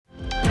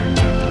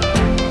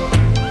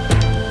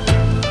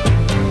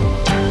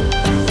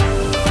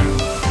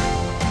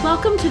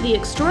to the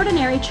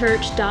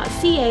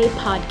extraordinarychurch.ca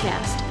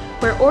podcast,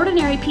 where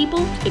ordinary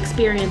people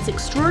experience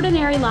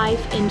extraordinary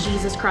life in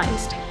Jesus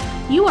Christ.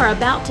 You are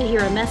about to hear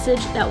a message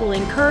that will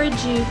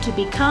encourage you to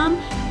become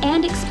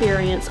and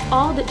experience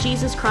all that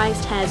Jesus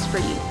Christ has for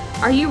you.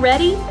 Are you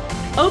ready?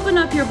 Open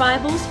up your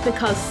Bibles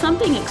because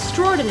something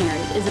extraordinary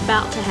is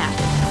about to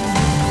happen.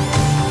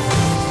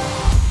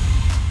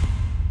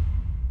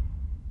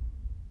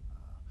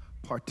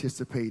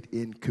 Participate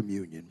in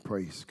communion.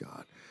 Praise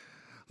God.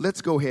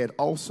 Let's go ahead.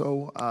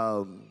 Also,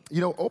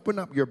 open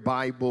up your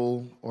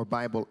Bible or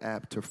Bible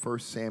app to 1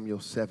 Samuel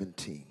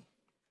 17.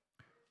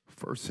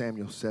 1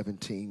 Samuel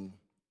 17.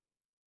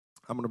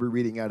 I'm going to be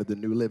reading out of the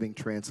New Living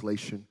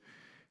Translation.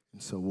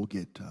 And so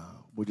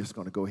we're just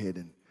going to go ahead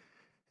and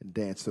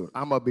dance through it.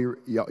 I'm going to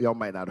be, y'all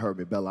might not have heard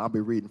me, Bella. I'll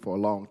be reading for a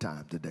long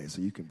time today,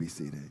 so you can be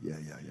seated. Yeah,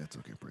 it's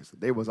okay. Praise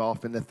God. They was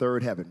off in the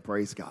third heaven.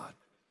 Praise God.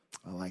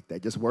 I like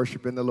that. Just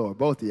worshiping the Lord.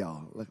 Both of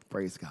y'all.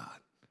 Praise God.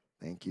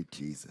 Thank you,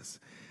 Jesus.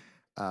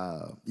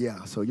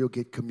 So you'll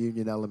get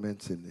communion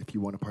elements, and if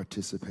you want to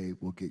participate,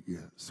 we'll get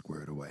you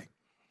squared away.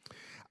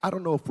 I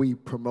don't know if we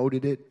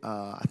promoted it.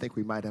 I think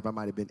we might have. I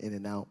might have been in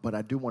and out, but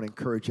I do want to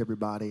encourage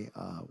everybody.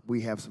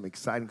 We have some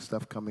exciting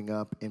stuff coming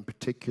up. In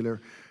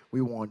particular,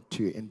 we want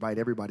to invite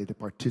everybody to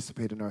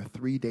participate in our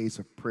 3 days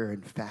of prayer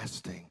and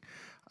fasting.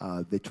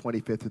 The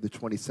 25th through the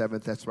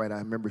 27th. That's right. I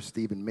remember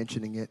Stephen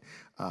mentioning it.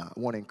 I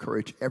want to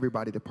encourage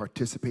everybody to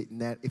participate in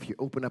that. If you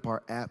open up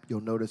our app, you'll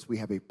notice we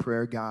have a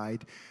prayer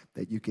guide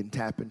that you can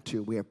tap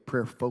into. We have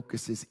prayer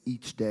focuses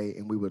each day,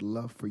 and we would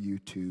love for you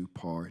to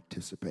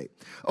participate.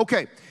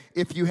 Okay,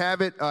 if you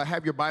have it,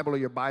 have your Bible or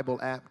your Bible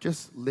app,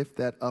 just lift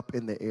that up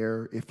in the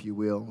air, if you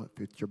will.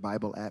 If it's your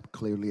Bible app,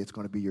 clearly it's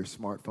going to be your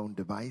smartphone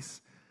device.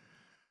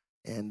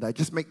 And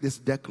just make this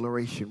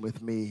declaration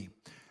with me.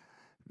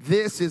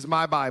 This is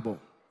my Bible.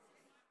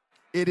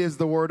 It is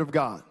the Word of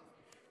God.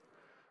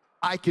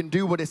 I can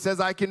do what it says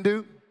I can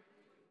do.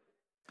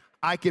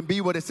 I can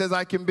be what it says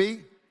I can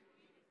be.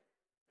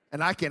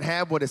 And I can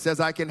have what it says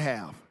I can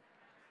have.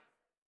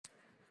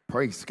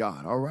 Praise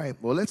God. All right.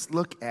 Well, let's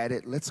look at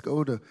it. Let's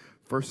go to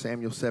 1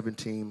 Samuel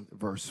 17,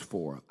 verse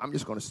 4. I'm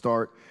just going to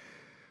start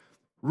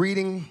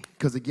reading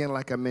because, again,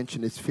 like I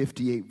mentioned, it's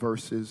 58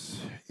 verses,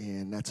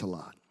 and that's a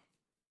lot.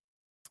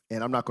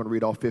 And I'm not going to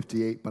read all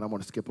 58, but I'm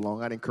going to skip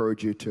along. I'd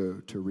encourage you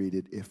to read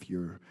it if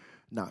you're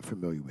not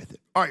familiar with it.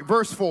 All right,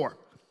 verse 4.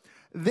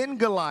 Then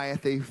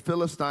Goliath, a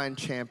Philistine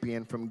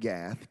champion from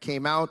Gath,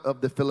 came out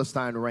of the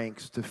Philistine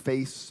ranks to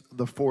face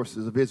the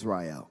forces of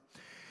Israel.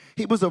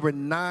 He was over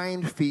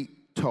 9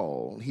 feet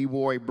tall. He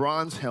wore a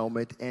bronze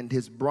helmet, and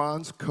his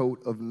bronze coat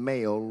of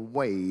mail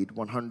weighed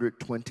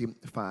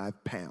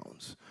 125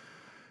 pounds.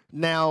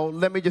 Now,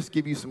 let me just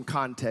give you some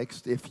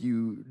context. If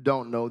you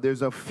don't know,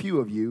 there's a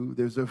few of you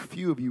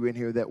in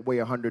here that weigh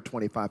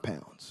 125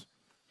 pounds.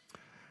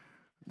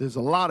 There's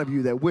a lot of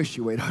you that wish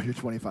you weighed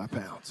 125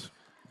 pounds.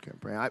 Okay,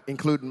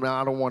 including,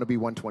 I don't want to be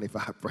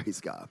 125, praise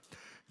God.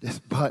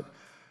 But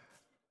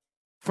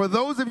for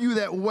those of you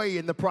that weigh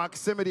in the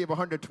proximity of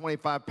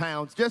 125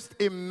 pounds, just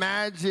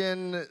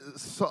imagine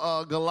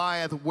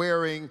Goliath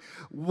wearing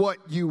what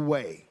you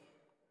weigh.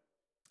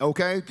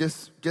 Okay,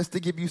 just to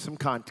give you some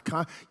context.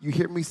 You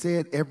hear me say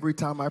it every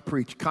time I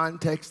preach.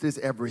 Context is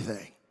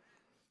everything.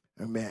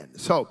 Amen.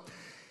 So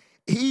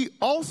he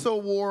also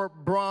wore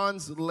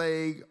bronze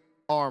leg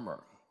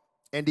armor,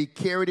 and he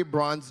carried a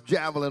bronze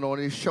javelin on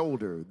his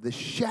shoulder. The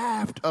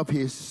shaft of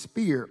his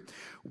spear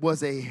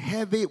was as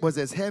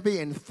heavy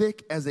and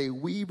thick as a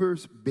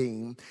weaver's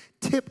beam,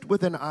 tipped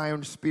with an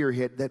iron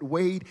spearhead that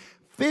weighed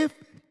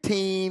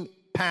 15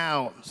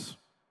 pounds.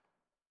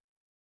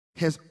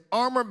 His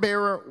armor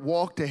bearer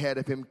walked ahead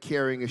of him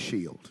carrying a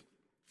shield.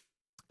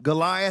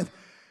 Goliath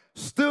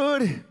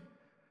stood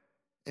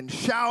and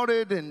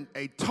shouted in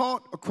a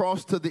taunt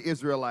across to the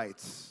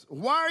Israelites.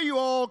 "Why are you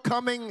all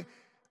coming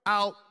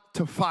out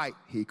to fight?"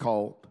 he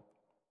called.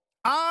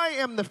 "I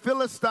am the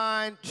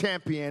Philistine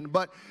champion,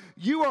 but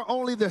you are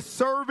only the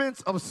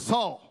servants of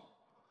Saul.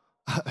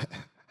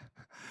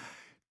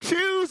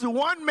 Choose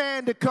one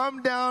man to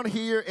come down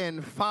here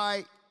and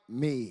fight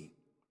me.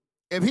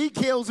 If he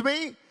kills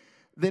me,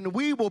 then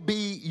we will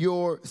be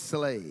your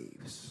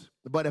slaves.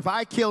 But if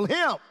I kill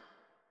him,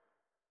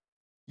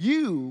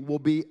 you will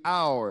be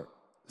our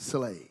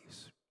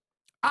slaves.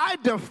 I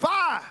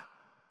defy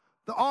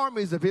the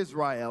armies of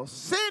Israel.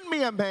 Send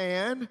me a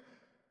man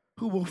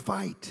who will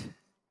fight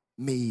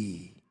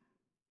me."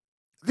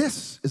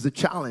 This is a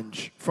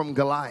challenge from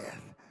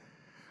Goliath.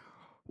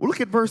 Well, look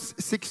at verse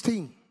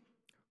 16.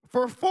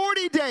 For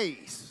 40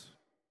 days,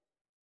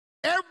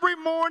 every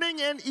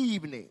morning and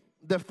evening,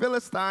 the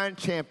Philistine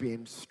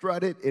champion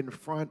strutted in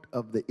front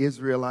of the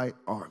Israelite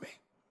army.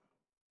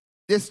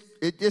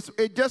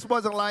 It just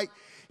wasn't like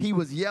he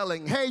was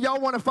yelling, "Hey, y'all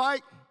want to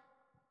fight?"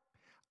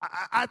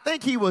 I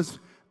think he was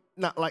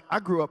not like, I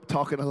grew up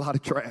talking a lot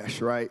of trash,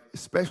 right?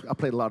 Especially, I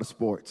played a lot of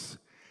sports.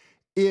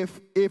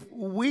 If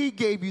we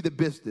gave you the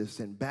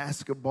business in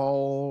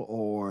basketball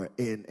or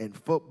in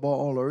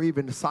football or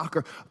even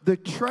soccer, the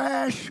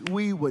trash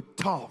we would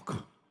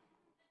talk,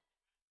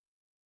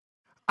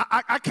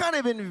 I kind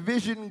of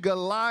envision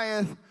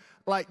Goliath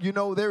like,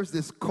 there's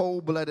this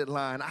cold-blooded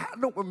lion. I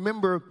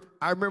remember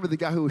the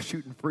guy who was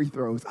shooting free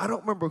throws. I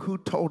don't remember who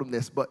told him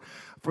this, but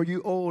for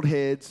you old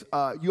heads,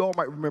 you all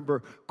might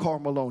remember Karl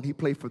Malone. He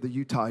played for the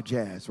Utah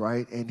Jazz,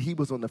 right? And he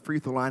was on the free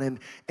throw line,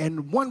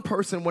 and one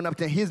person went up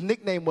to him. His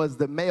nickname was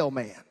the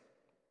Mailman.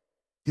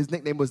 His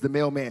nickname was the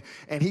Mailman,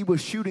 and he was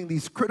shooting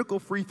these critical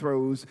free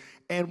throws,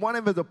 and one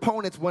of his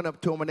opponents went up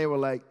to him, and they were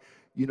like,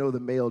 the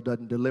mail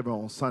doesn't deliver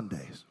on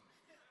Sundays,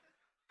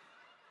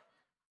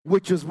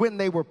 which is when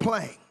they were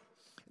playing.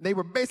 They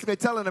were basically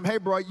telling him, hey,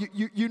 bro,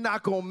 you're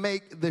not going to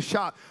make the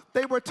shot.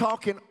 They were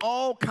talking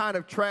all kind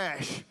of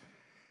trash.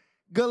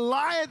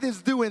 Goliath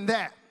is doing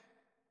that.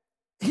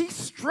 He's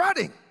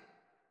strutting.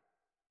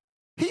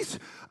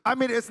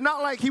 It's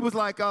not like he was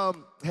like,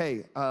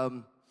 hey,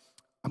 I'm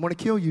going to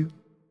kill you.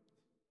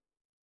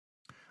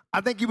 I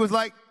think he was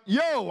like,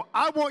 yo,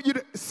 I want you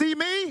to see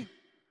me.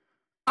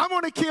 I'm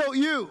going to kill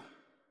you.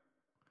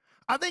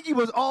 I think he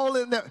was all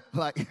in there,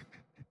 like,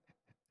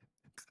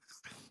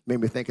 made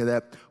me think of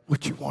that,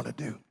 what you want to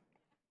do.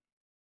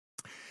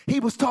 He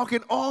was talking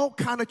all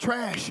kind of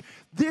trash.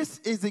 This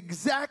is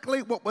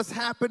exactly what was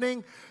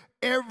happening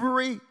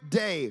every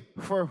day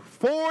for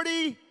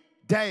 40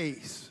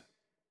 days.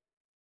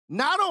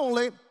 Not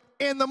only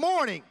in the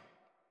morning,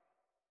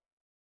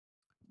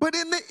 but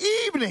in the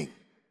evening.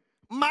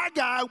 My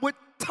guy would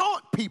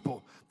taunt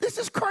people. This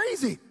is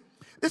crazy.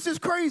 This is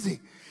crazy.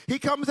 He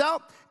comes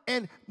out,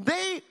 and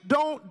they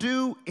don't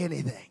do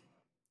anything.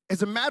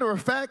 As a matter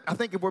of fact, I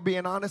think if we're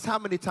being honest, how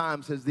many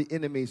times has the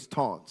enemy's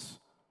taunts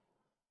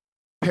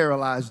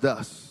paralyzed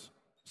us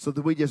so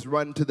that we just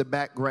run to the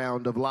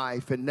background of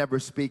life and never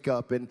speak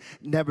up and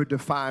never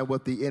define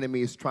what the enemy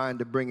is trying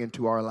to bring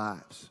into our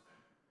lives?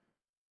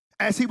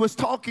 As he was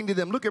talking to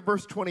them, look at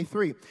verse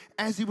 23.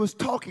 As he was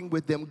talking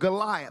with them,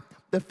 Goliath,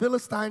 the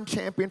Philistine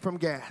champion from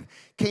Gath,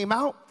 came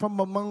out from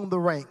among the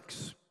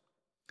ranks.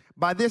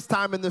 By this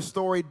time in the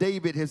story,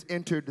 David has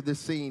entered the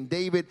scene.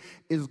 David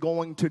is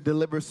going to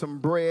deliver some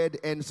bread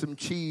and some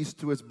cheese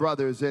to his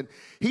brothers, and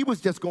he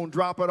was just going to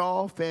drop it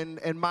off and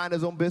mind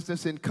his own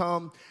business and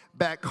come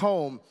back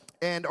home.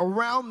 And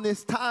around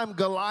this time,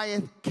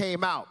 Goliath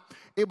came out.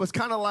 It was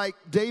kind of like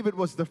David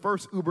was the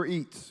first Uber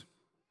Eats.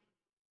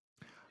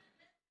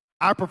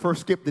 I prefer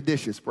skip the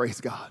dishes,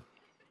 praise God.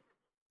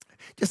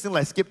 Just seems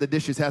like skip the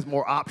dishes has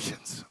more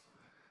options.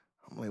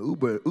 I'm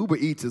like, Uber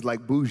Eats is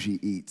like bougie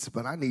eats,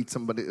 but I need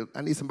somebody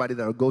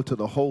that'll go to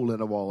the hole in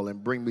the wall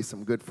and bring me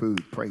some good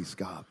food, praise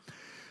God.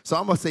 So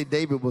I'm going to say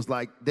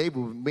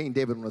me and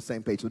David on the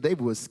same page. So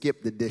David would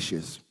skip the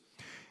dishes.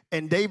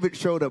 And David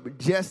showed up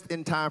just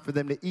in time for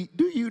them to eat.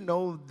 Do you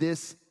know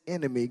this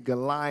enemy,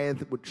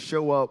 Goliath, would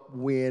show up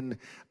when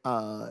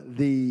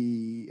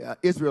the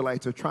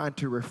Israelites are trying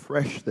to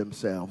refresh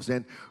themselves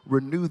and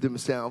renew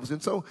themselves?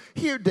 And so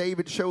here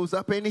David shows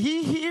up, and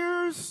he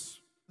hears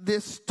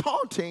this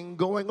taunting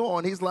going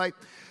on. He's like,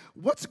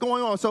 what's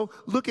going on? So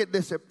look at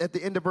this at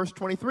the end of verse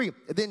 23.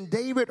 Then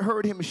David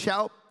heard him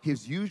shout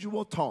his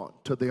usual taunt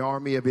to the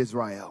army of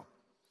Israel.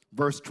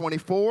 Verse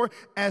 24,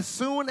 as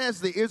soon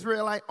as the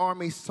Israelite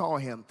army saw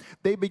him,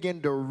 they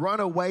began to run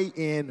away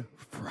in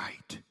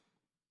fright.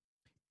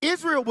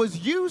 Israel was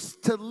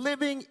used to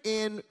living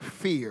in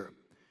fear.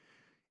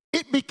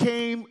 It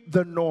became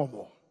the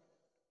normal.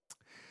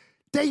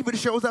 David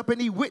shows up and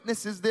he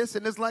witnesses this,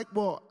 and it's like,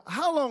 well,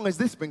 how long has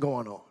this been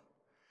going on?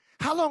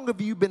 How long have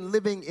you been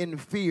living in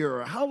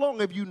fear? How long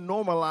have you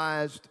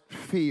normalized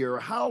fear?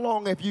 How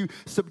long have you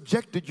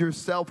subjected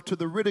yourself to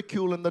the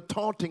ridicule and the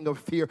taunting of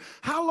fear?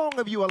 How long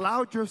have you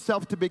allowed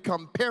yourself to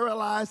become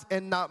paralyzed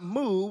and not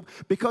move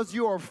because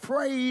you're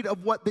afraid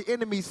of what the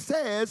enemy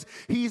says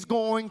he's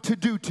going to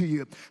do to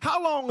you?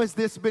 How long has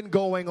this been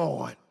going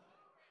on?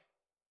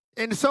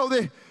 And so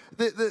the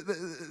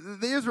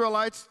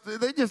Israelites,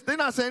 they're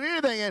not saying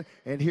anything.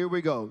 And here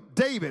we go.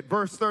 David,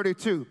 verse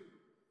 32.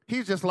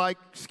 He's just like,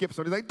 skips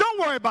on. He's like, don't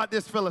worry about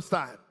this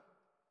Philistine.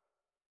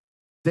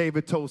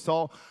 David told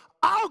Saul,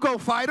 I'll go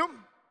fight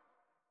him.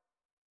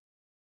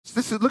 So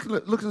this is,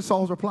 look at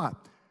Saul's reply.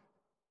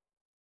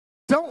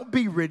 Don't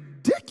be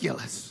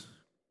ridiculous.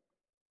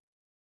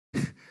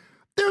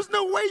 There's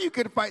no way you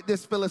can fight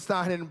this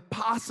Philistine and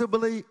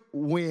possibly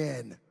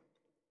win.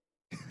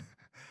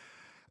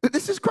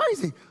 This is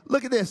crazy.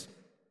 Look at this.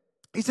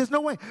 He says,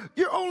 no way.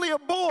 You're only a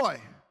boy.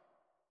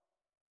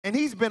 And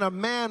he's been a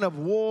man of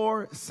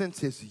war since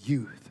his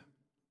youth.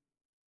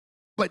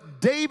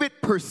 But David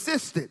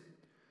persisted.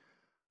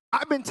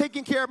 I've been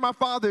taking care of my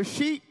father's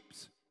sheep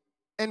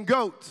and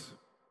goats.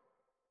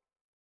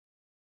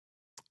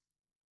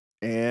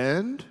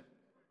 And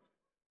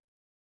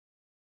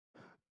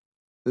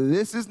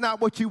this is not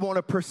what you want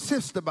to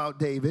persist about,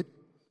 David.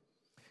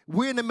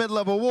 We're in the middle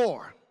of a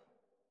war.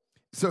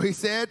 So he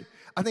said,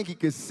 I think he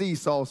could see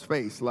Saul's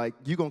face, like,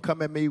 you going to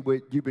come at me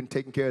with you've been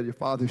taking care of your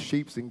father's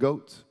sheep and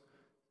goats?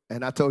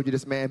 And I told you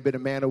this man been a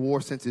man of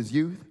war since his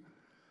youth.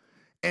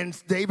 And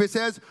David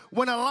says,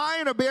 when a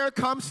lion or bear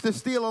comes to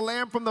steal a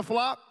lamb from the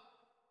flock,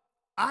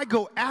 I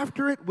go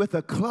after it with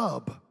a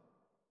club.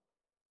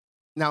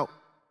 Now,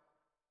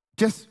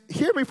 just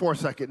hear me for a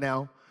second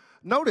now.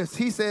 Notice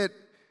he said,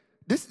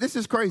 this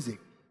is crazy.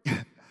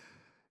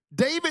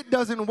 David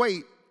doesn't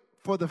wait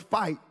for the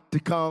fight to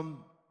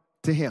come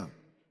to him.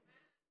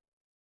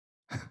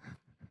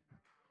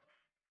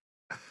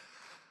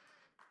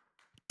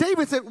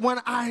 David said, when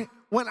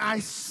I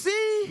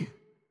see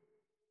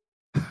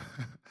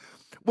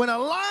when a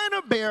lion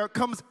or bear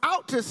comes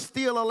out to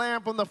steal a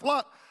lamb from the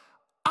flock,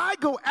 I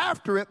go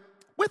after it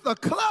with a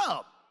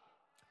club.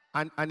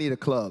 I need a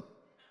club.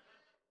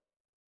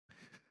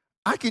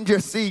 I can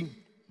just see.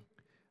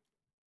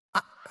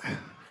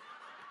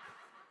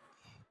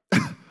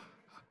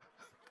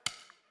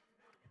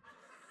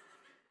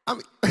 I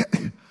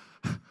mean,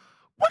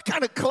 what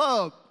kind of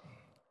club,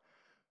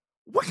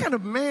 what kind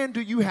of man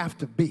do you have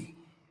to be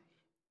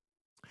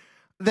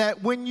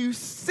that when you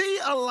see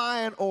a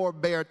lion or a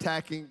bear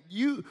attacking,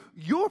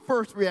 your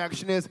first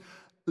reaction is,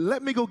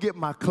 let me go get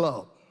my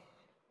club.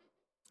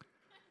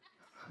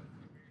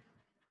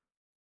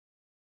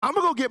 I'm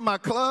going to go get my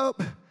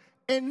club,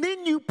 and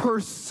then you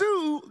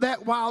pursue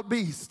that wild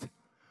beast.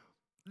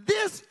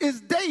 This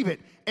is David.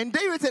 And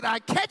David said, I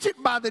catch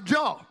it by the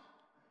jaw,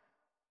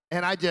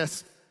 and I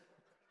just...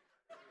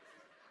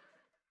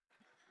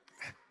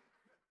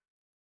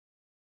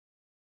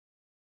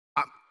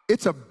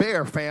 It's a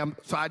bear, fam,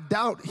 so I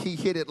doubt he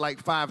hit it like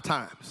 5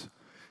 times.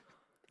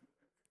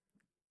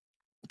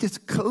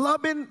 Just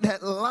clubbing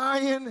that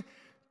lion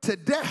to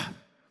death.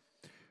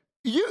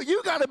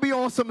 You got to be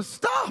on some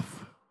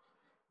stuff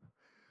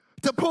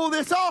to pull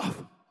this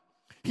off.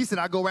 He said,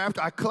 I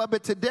club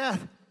it to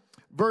death.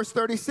 Verse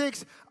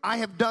 36, I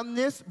have done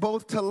this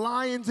both to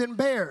lions and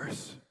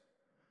bears,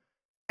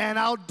 and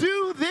I'll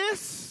do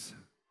this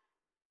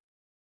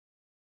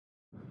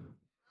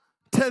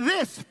to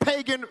this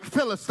pagan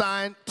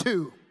Philistine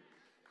too.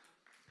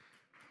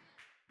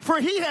 For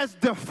he has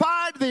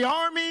defied the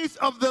armies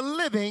of the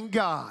living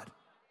God.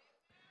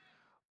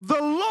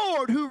 The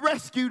Lord who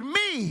rescued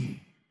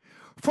me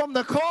from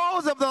the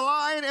claws of the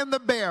lion and the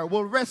bear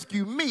will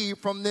rescue me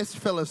from this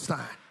Philistine.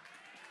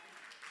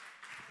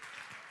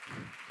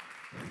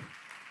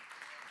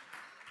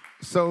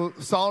 So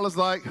Saul is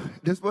like,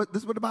 this is what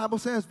the Bible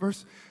says.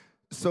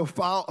 So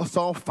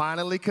Saul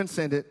finally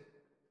consented.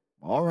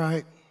 All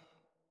right.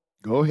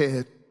 Go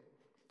ahead.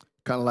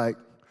 Kind of like,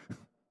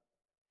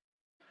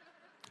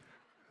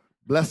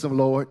 bless them,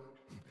 Lord.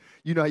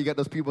 You know how you got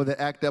those people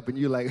that act up and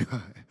you're like,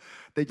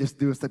 they just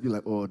doing stuff. You're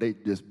like, oh, they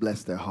just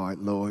bless their heart,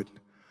 Lord.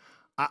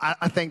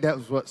 I think that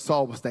was what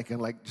Saul was thinking,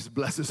 like, just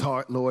bless his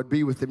heart, Lord.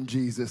 Be with him,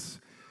 Jesus.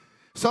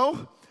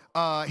 So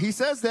he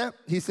says that.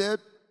 He said,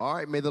 all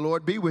right, may the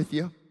Lord be with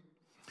you.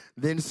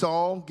 Then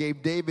Saul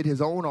gave David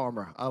his own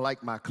armor. I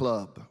like my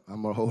club.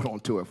 I'm going to hold on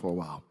to it for a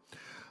while.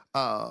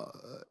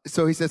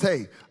 So he says,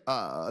 hey,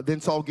 then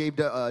Saul gave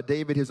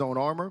David his own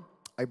armor,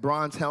 a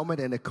bronze helmet,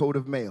 and a coat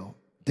of mail.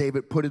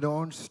 David put it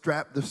on,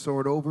 strapped the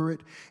sword over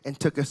it, and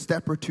took a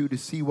step or two to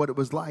see what it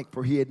was like,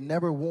 for he had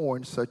never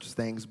worn such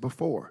things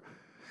before.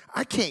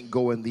 I can't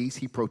go in these,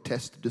 he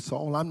protested to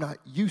Saul. I'm not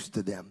used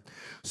to them.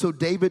 So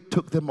David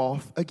took them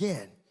off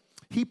again.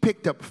 He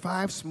picked up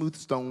 5 smooth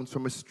stones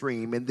from a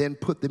stream and then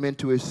put them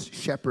into his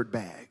shepherd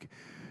bag.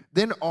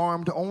 Then,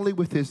 armed only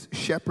with his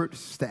shepherd's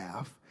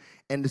staff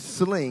and a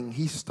sling,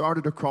 he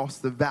started across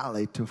the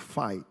valley to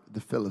fight the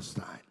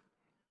Philistine.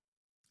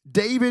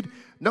 David,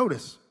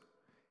 notice,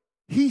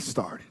 he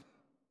started.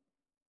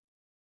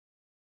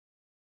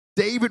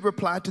 David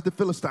replied to the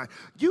Philistine,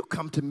 you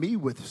come to me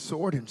with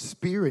sword and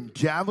spear and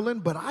javelin,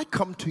 but I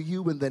come to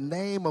you in the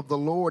name of the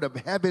Lord of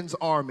heaven's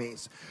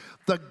armies,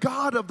 the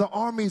God of the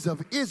armies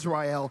of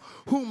Israel,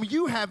 whom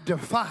you have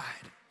defied.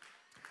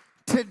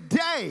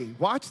 Today,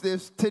 watch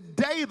this,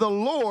 today the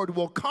Lord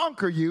will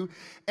conquer you,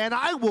 and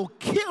I will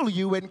kill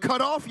you and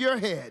cut off your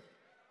head.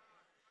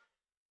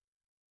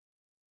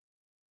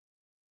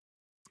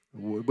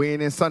 We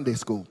ain't in Sunday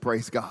school,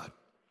 praise God.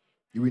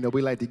 You know,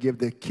 we like to give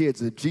the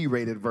kids a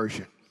G-rated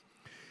version.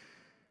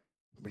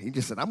 But he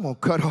just said, I'm going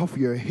to cut off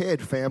your head,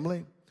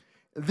 family.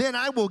 Then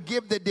I will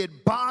give the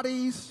dead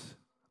bodies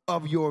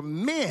of your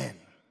men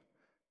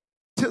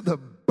to the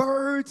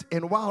birds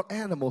and wild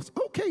animals.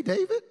 Okay,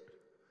 David.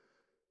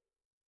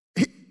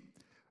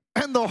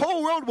 And the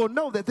whole world will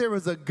know that there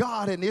is a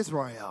God in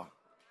Israel.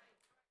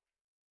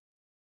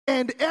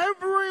 And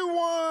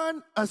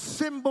everyone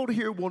assembled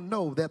here will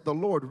know that the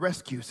Lord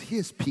rescues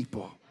his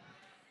people,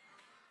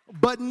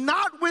 but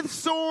not with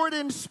sword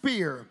and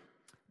spear.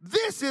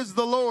 This is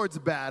the Lord's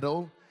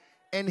battle,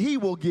 and he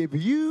will give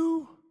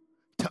you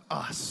to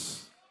us.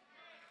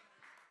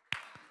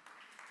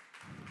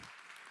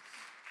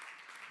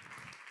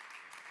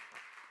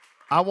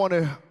 I want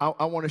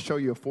to show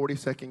you a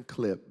 40-second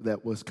clip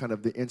that was kind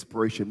of the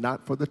inspiration,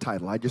 not for the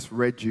title. I just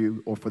read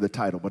you, or for the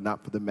title, but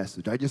not for the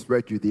message. I just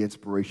read you the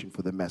inspiration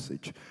for the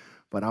message.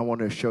 But I want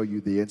to show you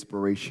the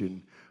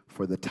inspiration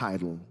for the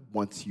title.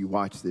 Once you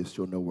watch this,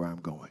 you'll know where I'm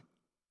going.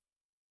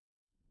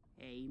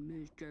 Hey,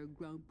 Mr.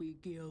 Grumpy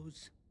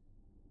Gills.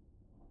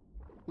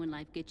 When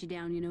life gets you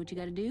down, you know what you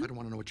gotta do? I don't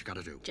want to know what you got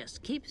to do.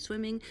 Just keep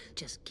swimming,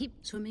 just keep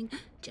swimming,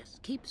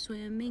 just keep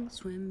swimming,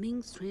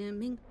 swimming,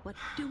 swimming. What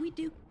do?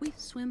 We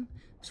swim,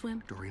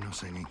 swim. Dory, no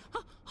singing.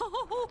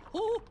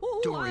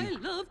 Dory. I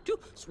love to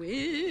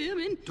swim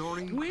in.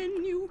 Dory.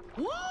 When you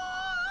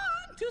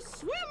want to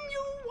swim,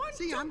 you want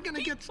See, to I'm going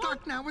to get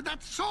stuck now with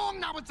that song.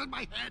 Now it's in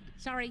my head.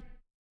 Sorry.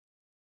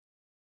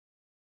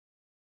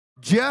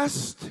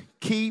 Just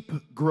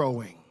keep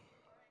growing.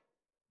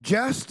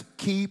 Just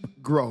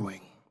keep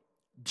growing.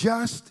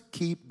 Just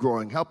keep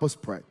growing. Help us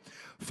pray.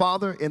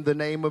 Father, in the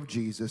name of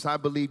Jesus, I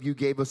believe you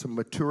gave us a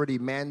maturity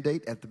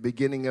mandate at the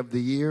beginning of the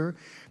year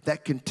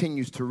that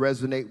continues to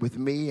resonate with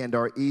me and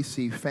our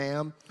EC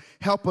fam.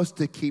 Help us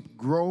to keep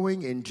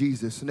growing in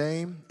Jesus'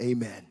 name.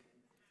 Amen.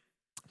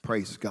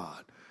 Praise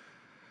God.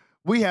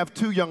 We have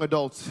 2 young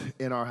adults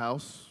in our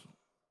house.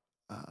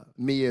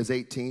 Mia is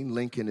 18,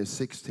 Lincoln is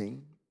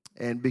 16.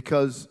 And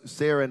because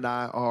Sarah and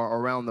I are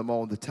around them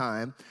all the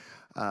time,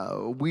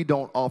 we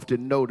don't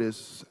often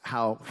notice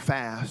how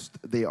fast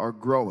they are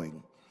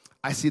growing.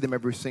 I see them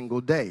every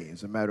single day.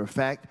 As a matter of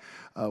fact,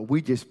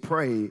 we just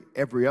pray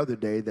every other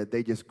day that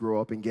they just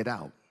grow up and get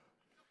out.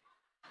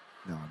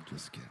 No, I'm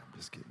just kidding. I'm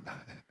just kidding.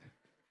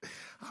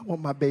 I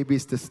want my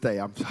babies to stay.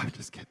 I'm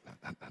just kidding.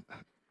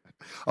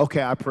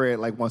 Okay, I pray it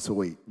like once a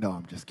week. No,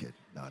 I'm just kidding.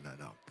 No.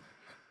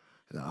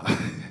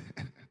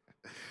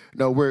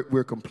 No,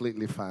 we're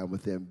completely fine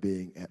with them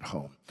being at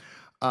home.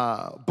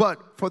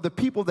 But for the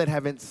people that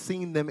haven't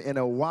seen them in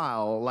a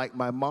while, like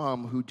my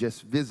mom who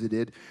just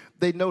visited,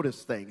 they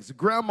noticed things.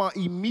 Grandma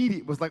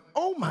immediately was like,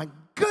 oh my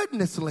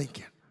goodness,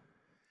 Lincoln.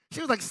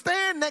 She was like,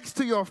 stand next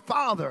to your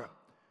father.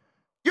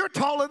 You're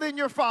taller than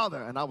your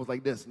father. And I was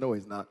like this, no,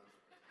 he's not.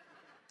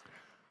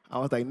 I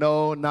was like,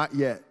 no, not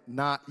yet,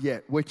 not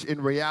yet. Which in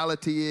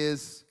reality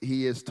is,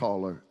 he is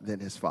taller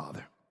than his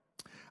father.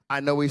 I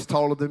know he's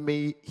taller than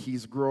me.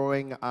 He's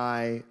growing.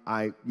 I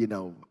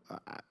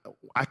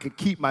could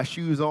keep my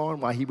shoes on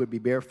while he would be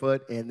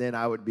barefoot, and then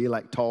I would be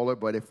like taller.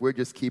 But if we're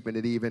just keeping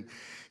it even,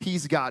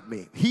 he's got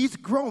me. He's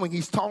growing.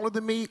 He's taller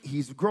than me.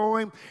 He's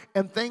growing,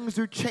 and things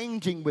are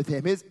changing with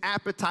him. His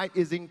appetite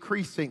is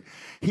increasing.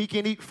 He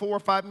can eat 4 or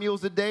 5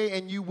 meals a day,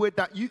 and you would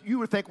not, you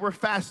would think we're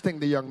fasting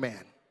the young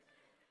man.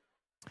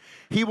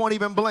 He won't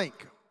even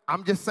blink.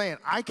 I'm just saying.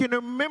 I can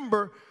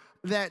remember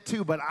that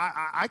too, but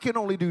I can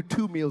only do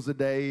 2 meals a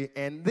day,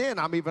 and then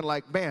I'm even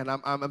like, man,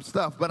 I'm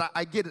stuffed. But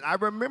I get it. I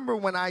remember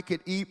when I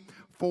could eat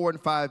 4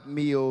 and 5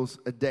 meals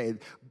a day.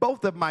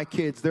 Both of my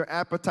kids, their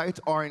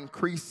appetites are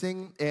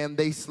increasing, and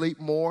they sleep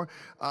more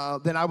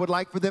than I would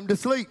like for them to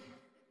sleep.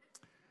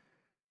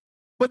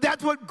 But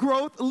that's what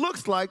growth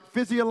looks like,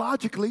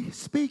 physiologically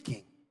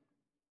speaking.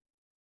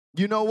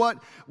 You know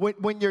what?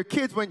 When your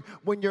kids,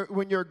 when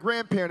you're a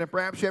grandparent, and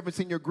perhaps you haven't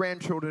seen your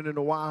grandchildren in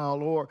a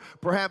while, or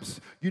perhaps,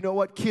 you know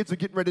what, kids are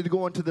getting ready to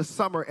go into the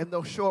summer, and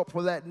they'll show up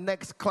for that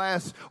next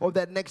class or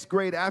that next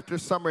grade after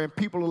summer, and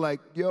people are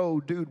like, yo,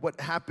 dude, what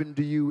happened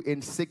to you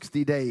in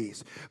 60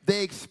 days?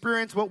 They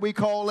experience what we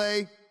call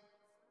a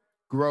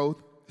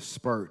growth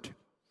spurt.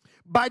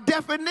 By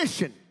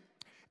definition,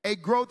 a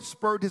growth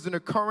spurt is an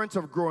occurrence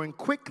of growing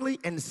quickly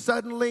and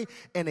suddenly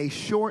in a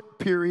short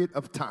period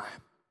of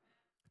time.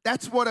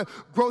 That's what a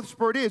growth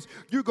spurt is.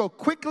 You go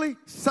quickly,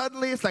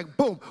 suddenly, it's like,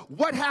 boom,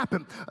 what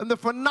happened? And the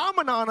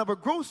phenomenon of a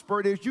growth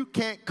spurt is you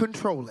can't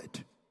control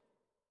it.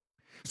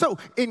 So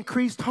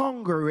increased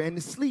hunger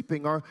and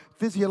sleeping are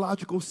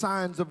physiological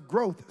signs of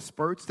growth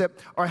spurts that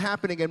are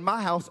happening in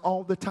my house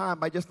all the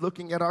time by just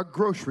looking at our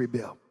grocery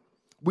bill.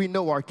 We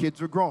know our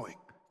kids are growing.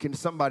 Can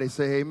somebody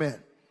say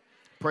amen?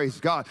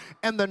 Praise God.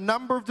 And the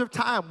numbers of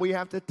time we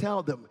have to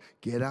tell them,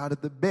 get out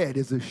of the bed,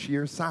 is a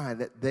sheer sign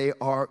that they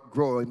are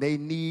growing. They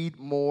need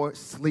more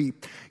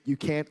sleep. You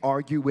can't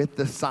argue with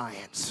the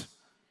science.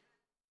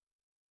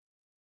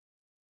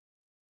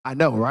 I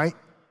know, right?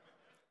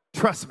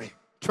 Trust me.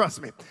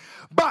 Trust me.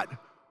 But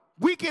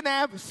we can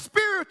have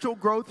spiritual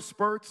growth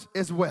spurts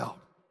as well.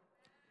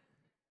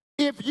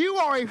 If you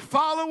are a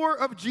follower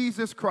of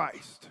Jesus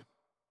Christ,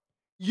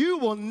 you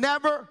will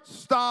never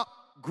stop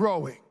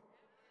growing.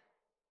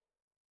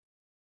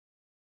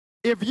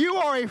 If you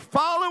are a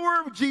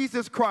follower of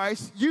Jesus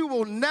Christ, you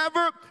will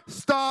never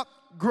stop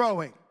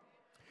growing.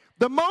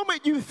 The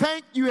moment you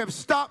think you have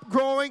stopped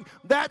growing,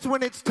 that's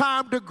when it's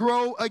time to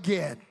grow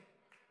again.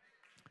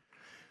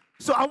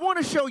 So I want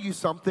to show you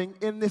something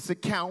in this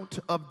account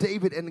of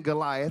David and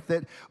Goliath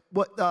that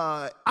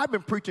I've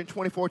been preaching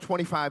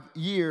 25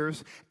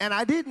 years, and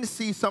I didn't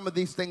see some of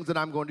these things that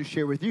I'm going to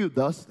share with you.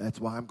 Thus, that's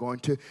why I'm going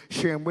to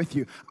share them with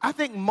you. I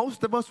think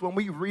most of us, when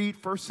we read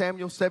 1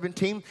 Samuel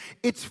 17,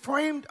 it's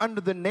framed under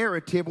the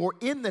narrative or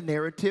in the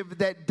narrative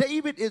that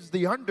David is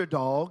the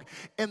underdog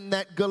and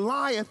that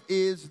Goliath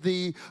is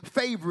the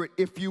favorite,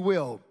 if you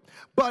will.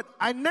 But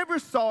I never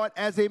saw it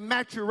as a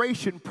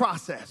maturation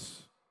process.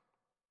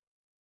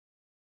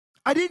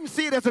 I didn't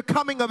see it as a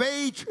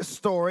coming-of-age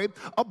story,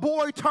 a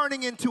boy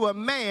turning into a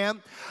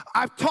man.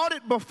 I've taught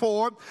it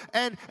before,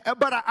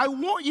 but I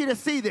want you to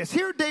see this.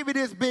 Here David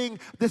is being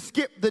the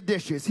skip the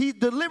dishes. He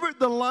delivered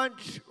the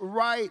lunch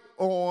right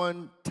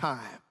on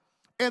time.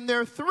 And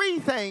there are three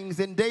things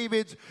in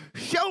David's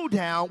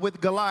showdown with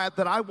Goliath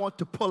that I want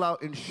to pull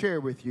out and share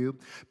with you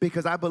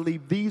because I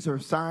believe these are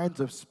signs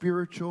of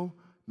spiritual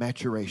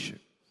maturation.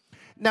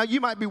 Now,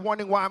 you might be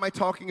wondering, why am I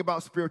talking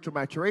about spiritual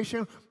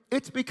maturation?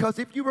 It's because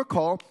if you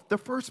recall, the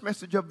first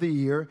message of the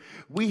year,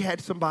 we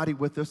had somebody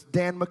with us,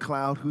 Dan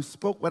McLeod, who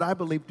spoke what I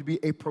believe to be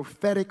a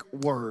prophetic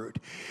word.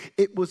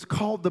 It was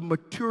called the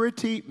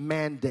maturity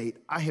mandate.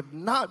 I have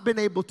not been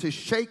able to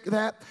shake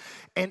that.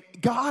 And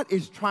God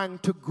is trying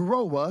to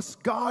grow us.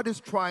 God is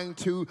trying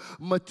to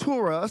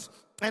mature us.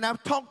 And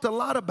I've talked a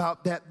lot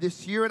about that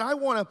this year, and I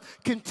want to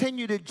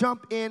continue to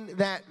jump in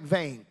that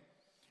vein.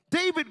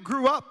 David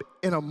grew up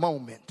in a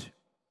moment,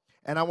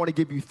 and I want to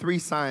give you three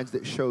signs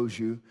that shows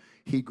you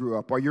he grew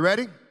up. Are you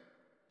ready?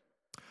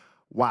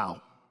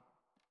 Wow.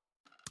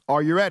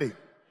 Are you ready?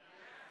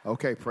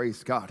 Okay,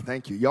 praise God.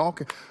 Thank you. Y'all,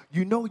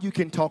 you know you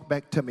can talk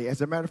back to me.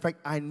 As a matter of fact,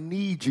 I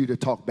need you to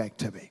talk back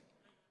to me.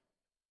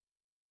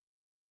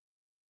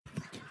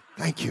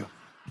 Thank you.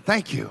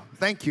 Thank you.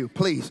 Thank you.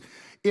 Please.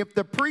 If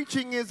the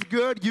preaching is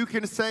good, you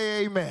can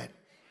say amen.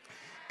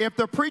 If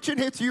the preaching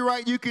hits you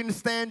right, you can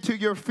stand to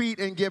your feet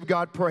and give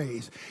God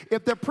praise.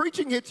 If the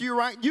preaching hits you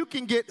right, you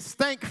can get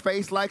stank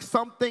face like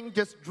something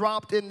just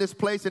dropped in this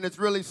place and it's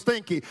really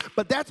stinky.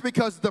 But that's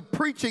because the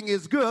preaching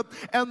is good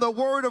and the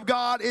word of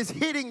God is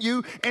hitting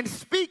you and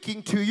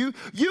speaking to you.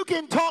 You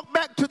can talk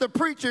back to the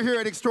preacher here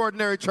at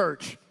Extraordinary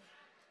Church.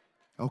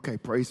 Okay,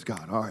 praise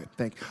God. All right,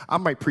 thank you. I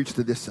might preach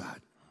to this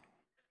side.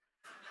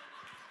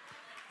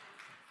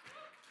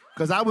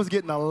 Because I was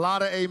getting a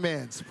lot of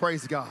amens.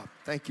 Praise God.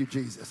 Thank you,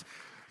 Jesus.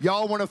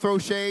 Y'all want to throw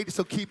shade,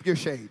 so keep your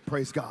shade.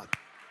 Praise God.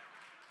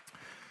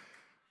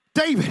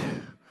 David,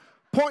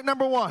 point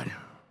number one.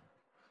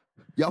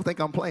 Y'all think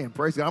I'm playing.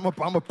 Praise God.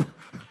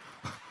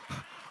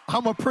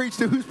 I'm a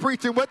preacher who's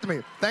preaching with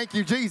me. Thank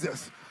you,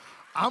 Jesus.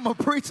 I'm a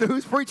preacher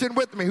who's preaching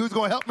with me, who's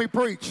going to help me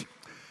preach.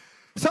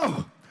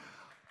 So,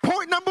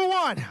 point number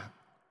one.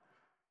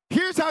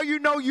 Here's how you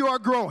know you are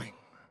growing.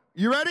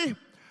 You ready?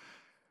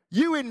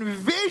 You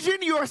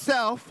envision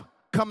yourself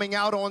coming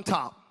out on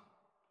top.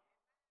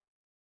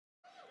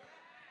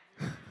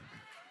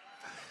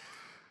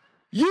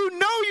 You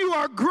know you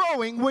are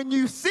growing when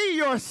you see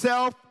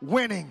yourself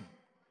winning.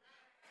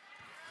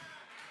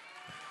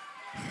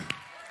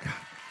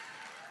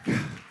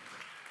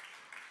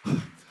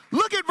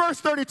 Look at verse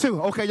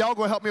 32. Okay, y'all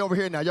gonna help me over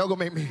here now. Y'all gonna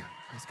make me.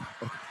 Praise God.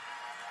 Okay.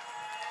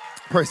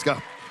 Praise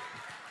God.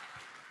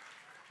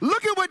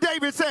 Look at what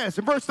David says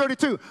in verse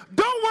 32.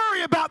 Don't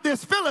worry about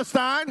this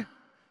Philistine.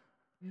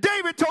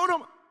 David told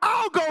him,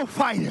 I'll go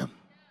fight him.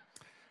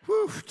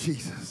 Whew,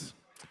 Jesus.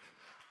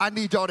 I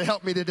need y'all to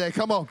help me today.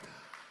 Come on.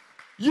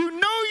 You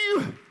know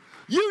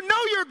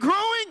you're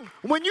growing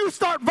when you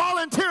start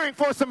volunteering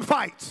for some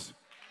fights.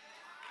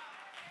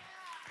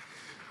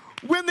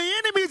 When the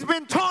enemy's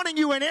been taunting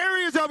you in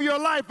areas of your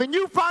life and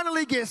you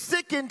finally get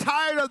sick and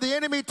tired of the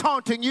enemy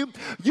taunting you,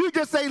 you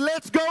just say,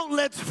 let's go,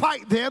 let's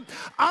fight them.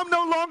 I'm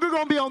no longer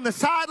going to be on the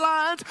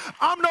sidelines.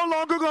 I'm no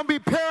longer going to be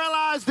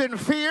paralyzed in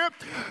fear.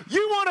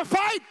 You want to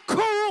fight?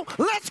 Cool,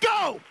 let's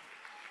go.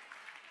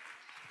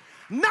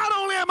 Not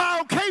only am I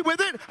okay with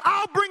it,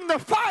 I'll bring the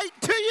fight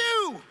to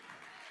you.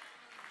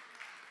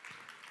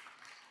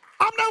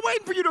 I'm not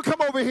waiting for you to come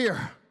over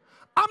here.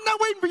 I'm not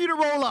waiting for you to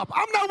roll up.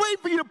 I'm not waiting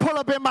for you to pull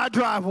up in my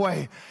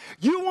driveway.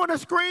 You want to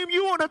scream?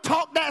 You want to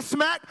talk that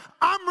smack?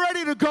 I'm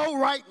ready to go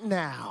right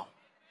now.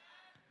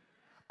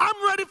 I'm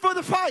ready for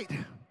the fight.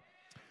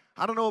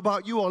 I don't know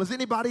about you all. Is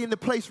anybody in the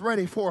place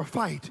ready for a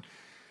fight?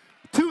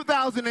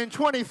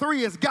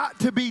 2023 has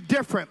got to be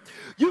different.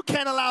 You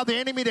can't allow the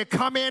enemy to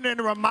come in and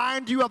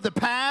remind you of the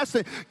past.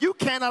 You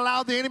can't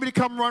allow the enemy to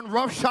come run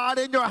roughshod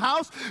in your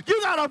house.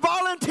 You got to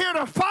volunteer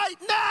to fight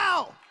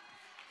now.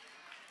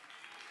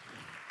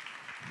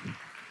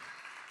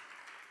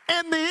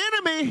 And the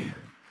enemy,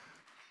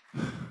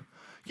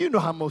 you know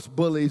how most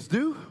bullies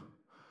do.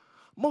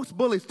 Most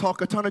bullies talk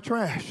a ton of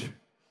trash.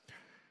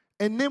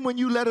 And then when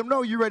you let them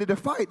know you're ready to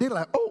fight, they're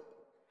like,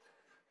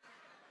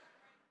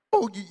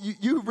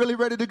 you really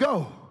ready to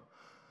go?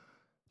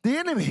 The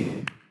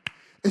enemy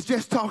is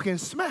just talking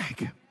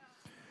smack.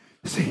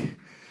 See,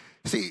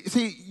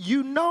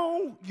 you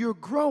know you're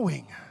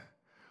growing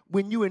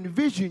when you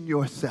envision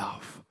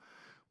yourself,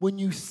 when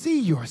you see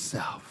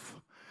yourself,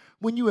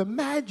 when you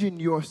imagine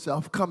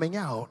yourself coming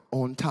out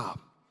on top.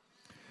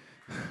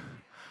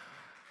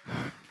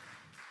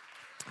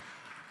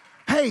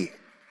 Hey,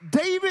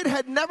 David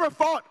had never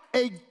fought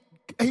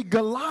a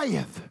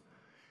Goliath.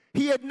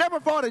 He had never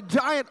fought a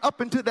giant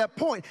up until that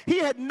point. He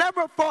had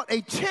never fought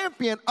a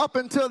champion up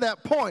until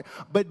that point.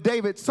 But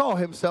David saw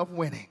himself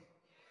winning.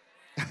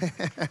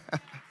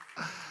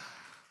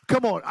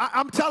 Come on,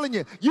 I'm telling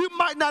you, you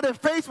might not have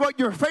faced what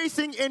you're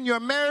facing in your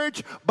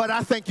marriage, but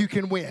I think you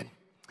can win.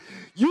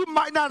 You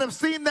might not have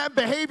seen that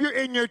behavior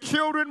in your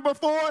children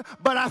before,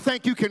 but I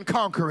think you can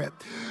conquer it.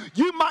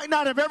 You might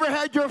not have ever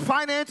had your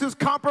finances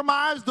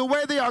compromised the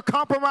way they are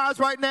compromised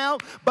right now,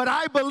 but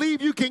I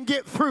believe you can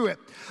get through it.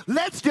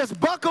 Let's just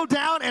buckle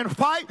down and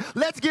fight.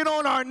 Let's get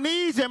on our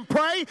knees and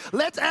pray.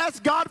 Let's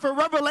ask God for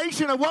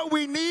revelation of what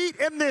we need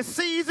in this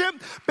season,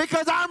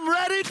 because I'm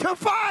ready to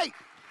fight.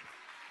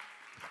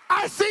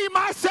 I see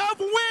myself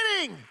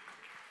winning.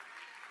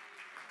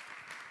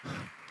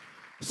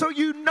 So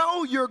you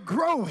know you're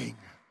growing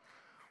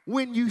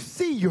when you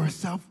see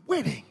yourself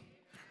winning.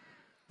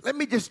 Let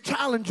me just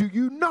challenge you.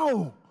 You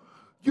know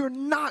you're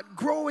not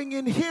growing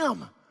in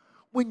Him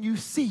when you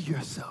see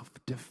yourself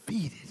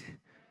defeated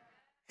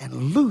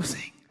and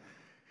losing.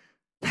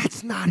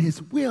 That's not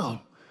His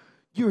will.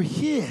 You're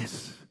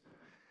His.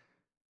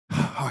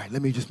 All right,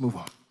 let me just move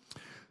on.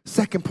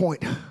 Second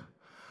point,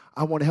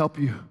 I want to help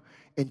you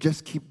and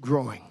just keep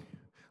growing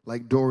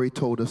like Dory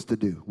told us to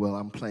do. Well,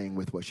 I'm playing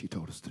with what she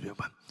told us to do,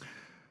 but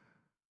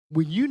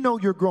when you know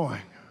you're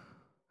growing,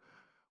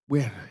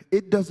 when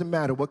it doesn't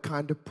matter what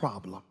kind of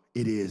problem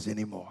it is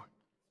anymore.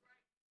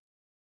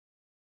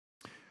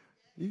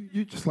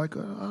 You just like,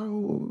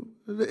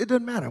 it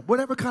doesn't matter.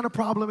 Whatever kind of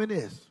problem it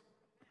is,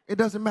 it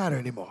doesn't matter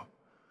anymore.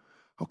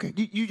 Okay,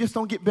 you just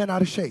don't get bent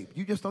out of shape.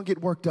 You just don't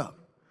get worked up.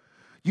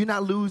 You're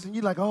not losing.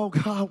 You're like, oh,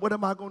 God, what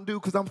am I going to do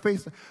because I'm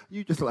facing.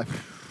 You just like,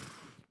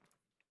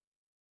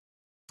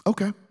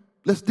 okay,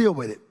 let's deal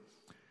with it.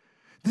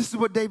 This is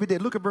what David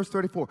did. Look at verse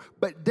 34.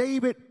 But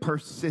David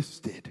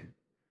persisted.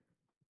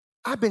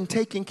 I've been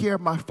taking care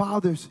of my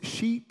father's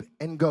sheep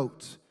and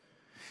goats.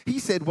 He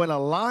said, when a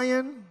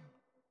lion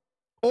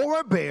or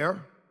a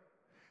bear,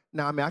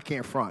 now, I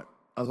can't front.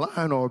 A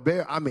lion or a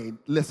bear,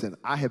 listen,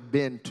 I have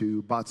been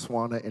to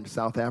Botswana and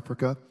South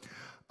Africa,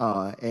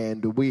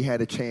 and we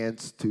had a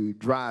chance to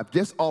drive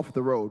just off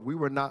the road. We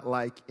were not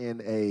like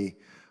in a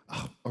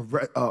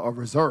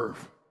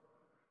reserve.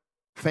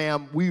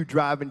 Fam, we were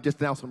driving just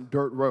down some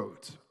dirt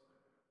roads,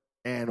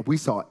 and we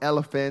saw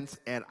elephants,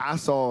 and I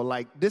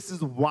saw, this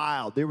is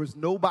wild. There was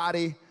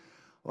nobody,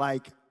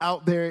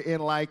 out there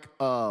in,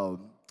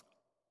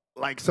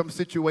 some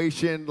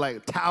situation,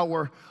 like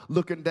tower,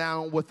 looking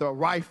down with a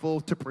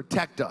rifle to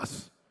protect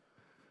us.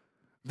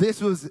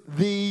 This was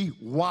the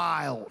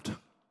wild.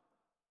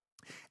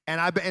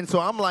 And so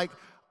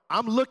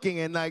I'm looking,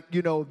 and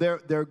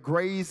they're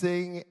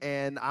grazing,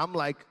 and I'm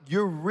like,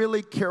 you're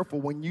really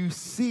careful when you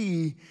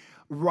see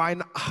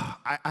rhino.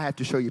 I have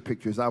to show you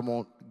pictures. I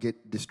won't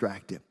get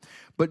distracted.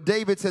 But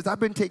David says, I've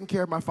been taking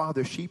care of my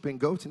father's sheep and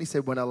goats. And he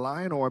said, when a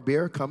lion or a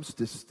bear comes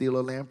to steal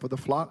a lamb for the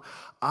flock,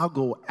 I'll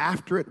go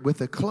after it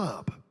with a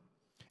club,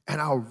 and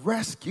I'll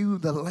rescue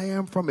the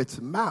lamb from its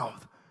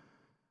mouth.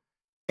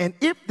 And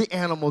if the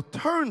animal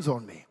turns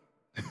on me,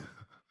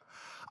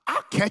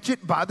 I'll catch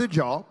it by the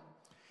jaw,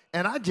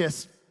 and I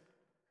just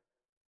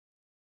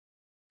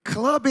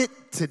club it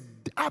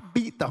I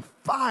beat the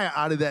fire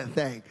out of that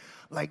thing.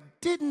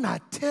 Didn't I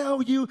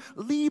tell you,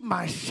 leave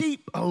my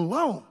sheep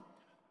alone?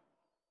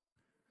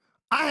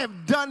 I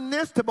have done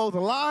this to both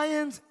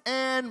lions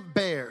and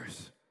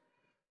bears,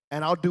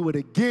 and I'll do it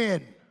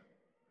again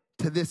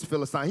to this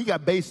Philistine. He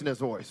got bass in his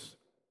voice.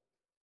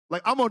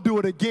 I'm going to do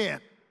it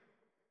again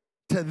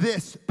to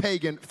this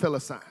pagan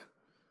Philistine.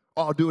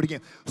 I'll do it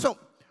again. So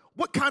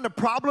what kind of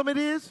problem it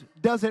is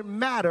doesn't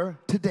matter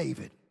to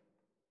David.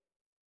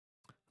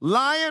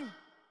 Lion,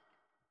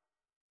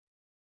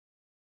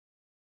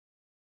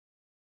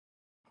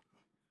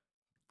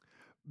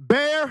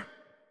 bear,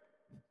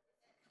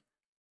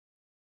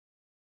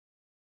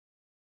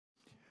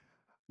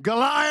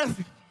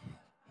 Goliath,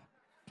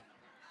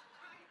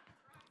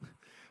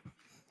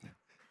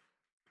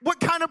 what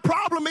kind of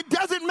problem? It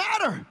doesn't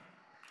matter.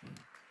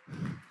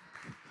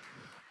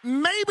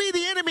 Maybe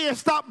the enemy has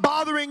stopped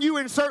bothering you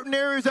in certain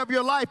areas of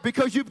your life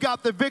because you've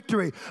got the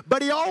victory,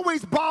 but he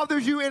always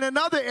bothers you in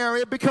another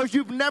area because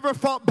you've never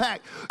fought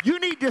back. You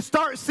need to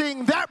start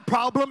seeing that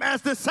problem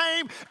as the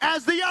same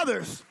as the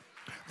others.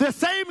 The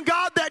same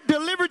God that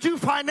delivered you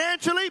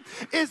financially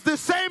is the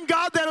same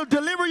God that'll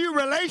deliver you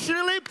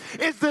relationally.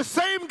 It's the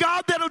same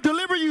God that'll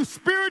deliver you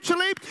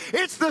spiritually.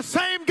 It's the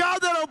same God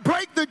that'll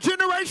break the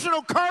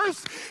generational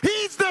curse.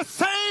 He's the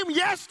same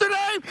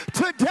yesterday,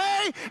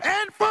 today,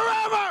 and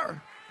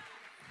forever.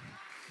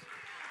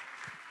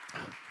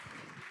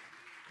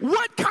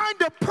 What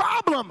kind of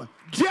problem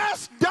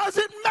just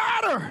doesn't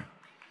matter.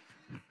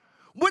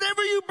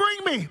 Whatever you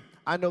bring me,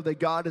 I know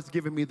that God has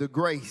given me the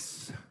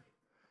grace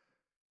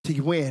to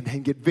win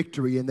and get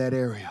victory in that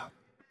area.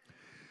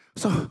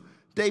 So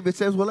David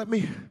says, well, let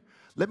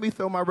me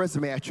throw my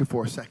resume at you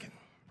for a second.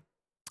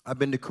 I've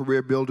been to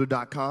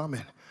careerbuilder.com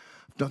and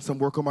I've done some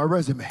work on my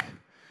resume.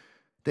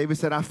 David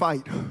said, I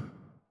fight.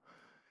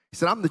 He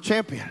said, I'm the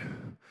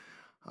champion.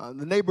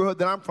 The neighborhood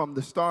that I'm from,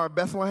 the Star of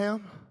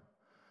Bethlehem,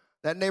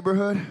 that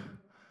neighborhood,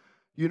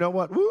 you know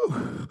what?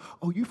 Woo!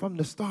 Oh, you from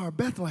the Star of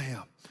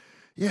Bethlehem.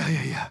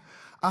 Yeah.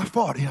 I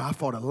fought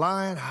a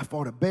lion, I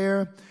fought a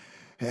bear.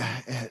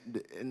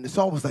 And it's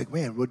always like,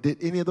 man, well,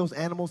 did any of those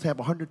animals have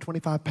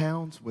 125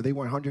 pounds? Were they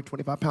wearing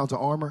 125 pounds of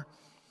armor?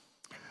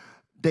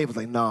 David's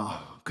like, nah,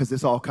 because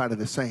it's all kind of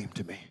the same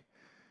to me.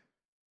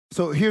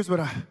 So here's what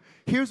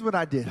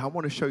I did. I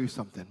want to show you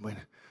something. When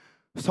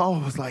Saul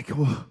was like,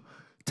 well,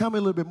 tell me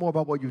a little bit more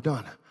about what you've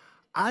done.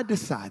 I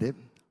decided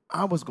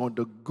I was going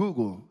to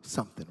Google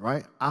something,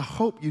 right? I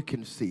hope you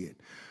can see it.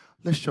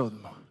 Let's show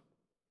them.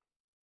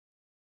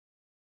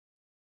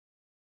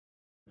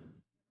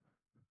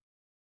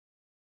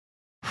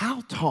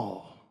 How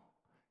tall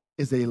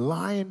is a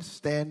lion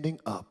standing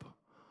up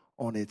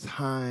on its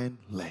hind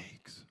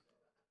legs?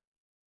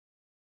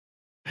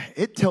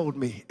 It told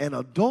me an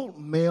adult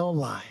male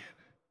lion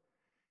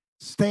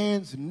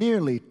stands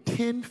nearly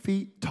 10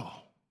 feet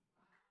tall.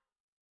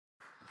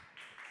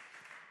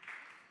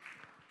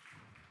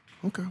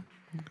 Okay.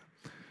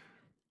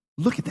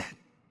 Look at that.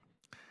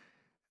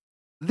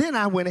 Then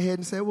I went ahead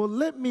and said, well,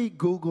 let me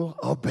Google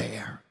a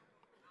bear.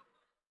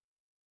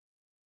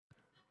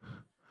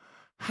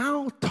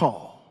 How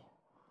tall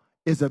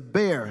is a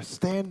bear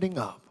standing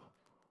up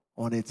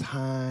on its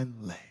hind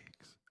legs?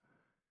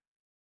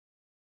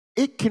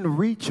 It can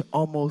reach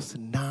almost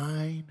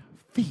 9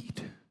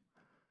 feet.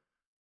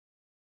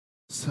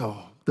 So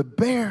the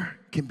bear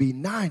can be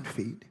 9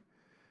 feet.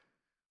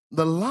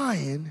 The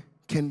lion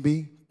can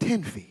be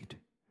 10 feet.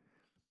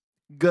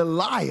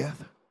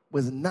 Goliath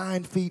was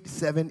 9 feet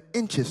 7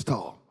 inches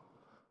tall.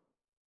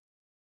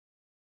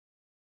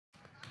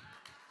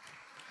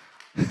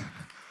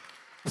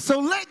 So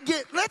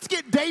let's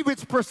get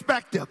David's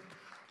perspective.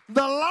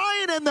 The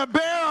lion and the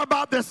bear are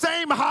about the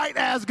same height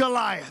as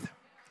Goliath.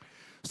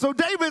 So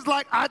David's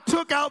like, I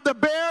took out the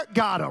bear,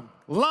 got him.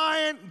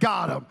 Lion,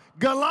 got him.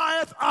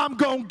 Goliath, I'm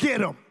going to get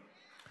him.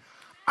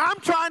 I'm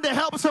trying to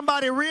help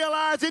somebody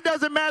realize it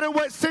doesn't matter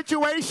what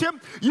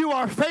situation you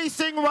are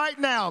facing right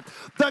now.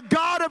 The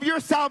God of your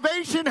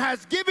salvation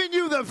has given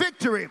you the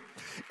victory.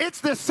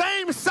 It's the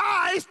same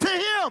size to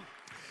him.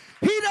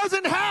 He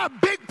doesn't have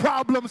big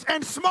problems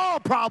and small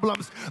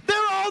problems. They're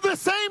all the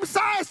same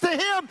size to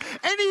him,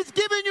 and he's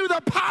giving you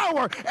the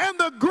power and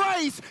the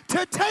grace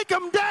to take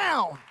them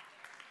down.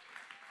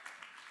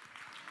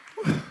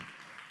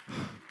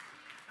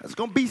 There's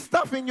going to be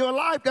stuff in your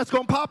life that's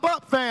going to pop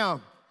up,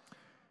 fam.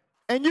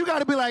 And you got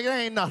to be like, it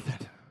ain't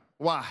nothing.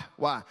 Why?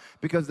 Why?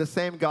 Because the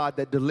same God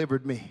that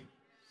delivered me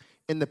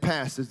in the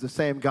past is the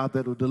same God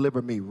that will deliver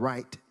me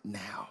right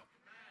now.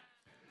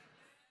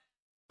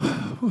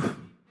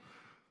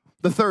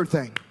 The third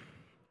thing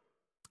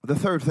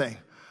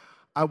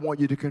I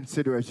want you to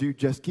consider as you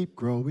just keep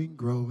growing,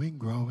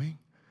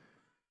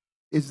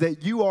 is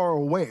that you are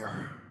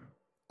aware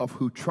of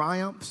who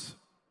triumphs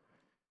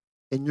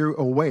and you're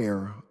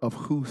aware of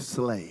who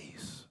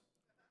slays.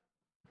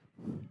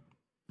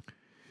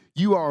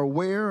 You are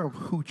aware of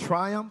who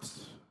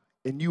triumphs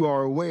and you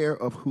are aware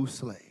of who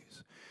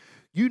slays.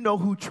 You know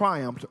who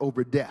triumphed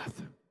over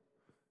death,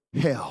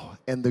 hell,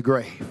 and the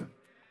grave.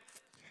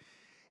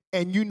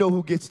 And you know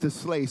who gets to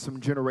slay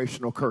some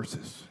generational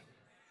curses.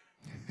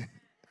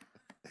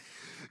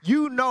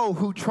 You know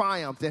who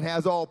triumphed and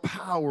has all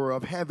power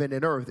of heaven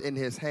and earth in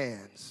his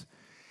hands.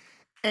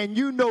 And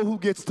you know who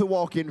gets to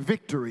walk in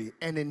victory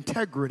and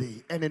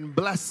integrity and in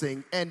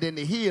blessing and in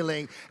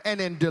healing and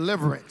in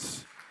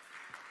deliverance.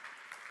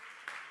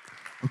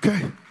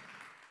 Okay?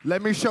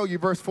 Let me show you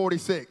verse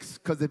 46,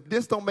 because if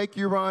this don't make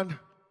you run,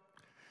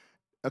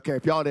 okay,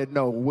 if y'all didn't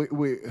know, we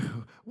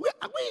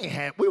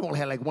won't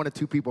have like 1 or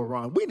 2 people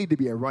run. We need to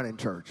be a running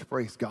church.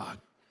 Praise God.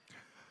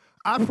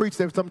 I preached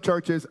at some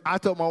churches. I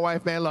told my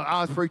wife, man, look,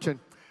 I was preaching,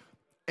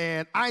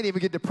 and I didn't even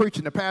get to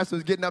preaching. The pastor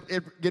was getting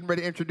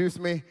ready to introduce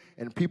me,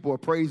 and people were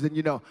praising.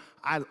 You know,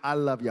 I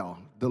love y'all.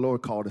 The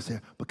Lord called us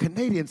here. But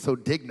Canadians so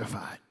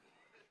dignified.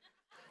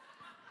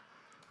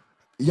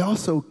 Y'all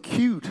so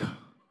cute.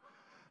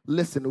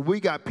 Listen,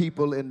 we got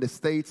people in the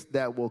States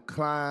that will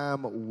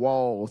climb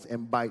walls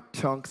and bite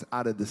chunks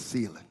out of the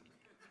ceiling.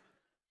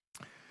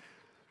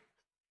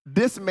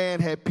 This man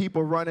had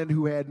people running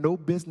who had no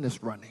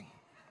business running.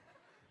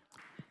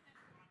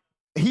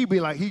 He'd be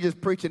like, he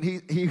just preaching,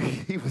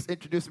 he was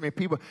introducing me to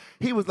people.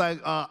 He was like,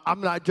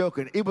 I'm not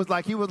joking. It was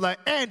like, he was like,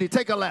 Andy,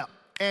 take a lap.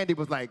 Andy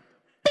was like,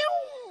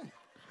 pew!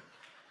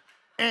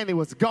 Andy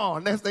was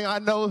gone. Next thing I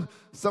know,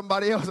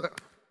 somebody else,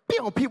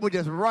 people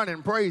just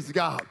running, praise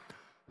God.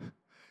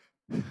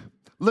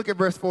 Look at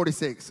verse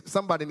 46.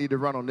 Somebody need to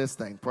run on this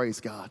thing, praise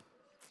God.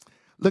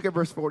 Look at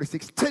verse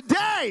 46.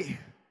 Today,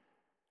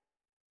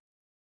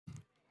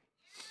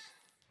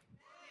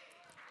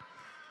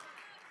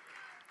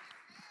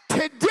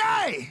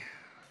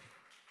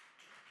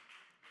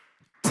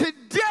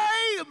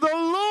 the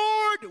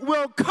Lord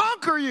will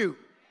conquer you.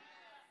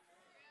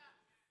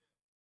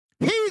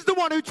 He's the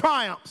one who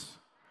triumphs.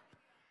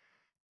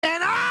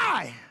 And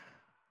I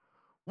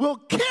will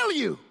kill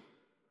you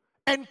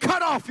and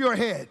cut off your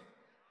head.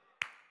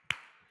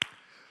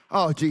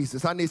 Oh,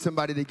 Jesus, I need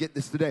somebody to get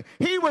this today.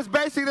 He was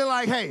basically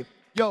like, hey,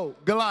 yo,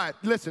 Goliath,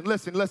 listen.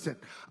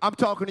 I'm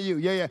talking to you.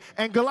 Yeah.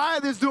 And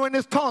Goliath is doing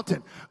this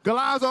taunting.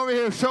 Goliath's over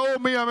here, show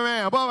me I'm a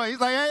man. Blah, blah.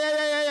 He's like,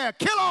 yeah.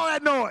 Kill all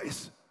that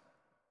noise.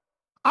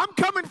 I'm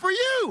coming for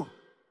you.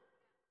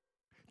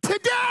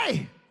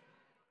 Today.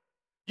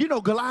 You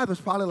know, Goliath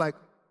was probably like,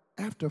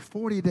 after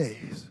 40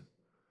 days,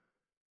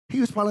 he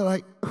was probably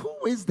like,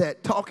 who is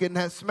that talking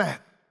that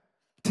smack?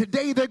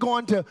 Today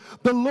the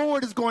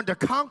Lord is going to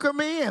conquer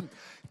me, and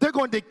they're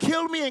going to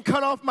kill me and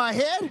cut off my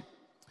head.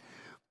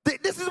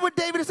 This is what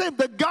David is saying.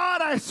 The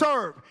God I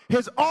serve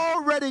has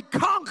already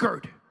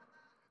conquered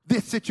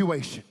this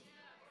situation.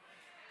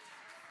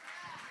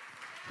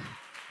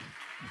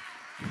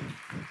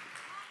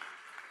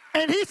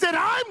 And he said,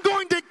 I'm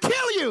going to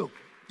kill you.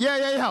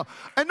 Yeah.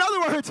 In other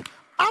words,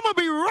 I'm going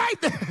to be right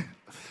there.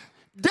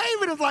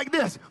 David is like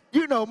this.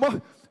 You know,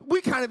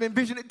 we kind of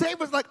envision it.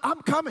 David's like,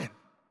 I'm coming.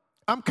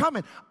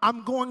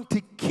 I'm going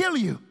to kill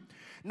you.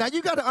 Now,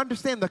 you got to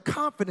understand the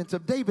confidence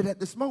of David at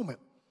this moment.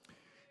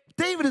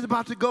 David is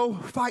about to go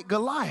fight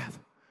Goliath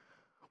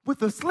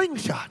with a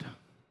slingshot.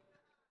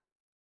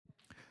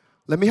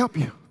 Let me help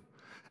you.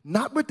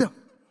 Not with the...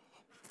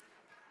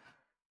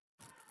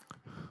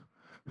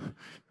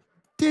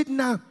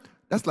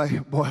 That's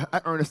like, boy,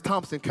 Ernest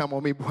Thompson come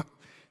on me, boy.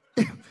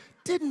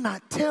 Didn't I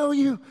tell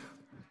you?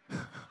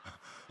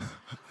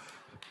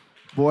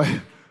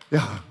 Boy,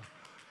 yeah.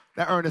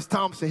 That Ernest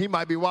Thompson, he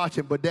might be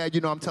watching, but Dad,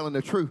 you know I'm telling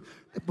the truth.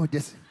 That boy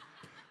just,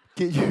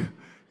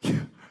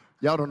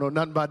 y'all don't know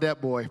nothing about that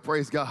boy,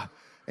 praise God.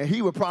 And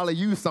he would probably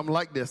use something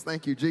like this,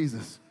 thank you,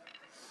 Jesus.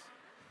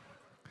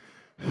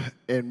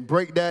 And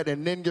break that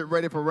and then get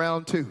ready for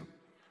round 2.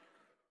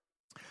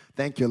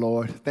 Thank you,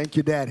 Lord. Thank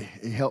you, Daddy.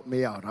 He helped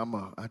me out.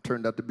 I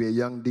turned out to be a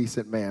young,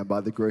 decent man by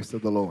the grace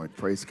of the Lord.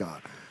 Praise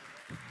God.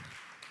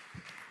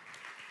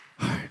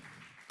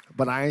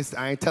 But I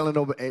ain't telling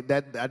nobody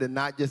that I did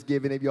not just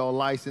give any of y'all a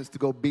license to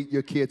go beat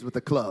your kids with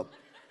a club.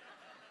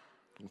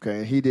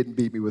 Okay, he didn't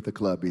beat me with a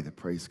club either.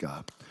 Praise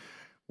God.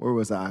 Where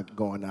was I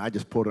going? I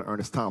just pulled an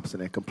Ernest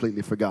Thompson and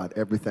completely forgot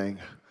everything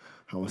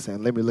I was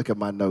saying. Let me look at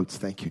my notes.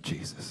 Thank you,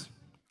 Jesus.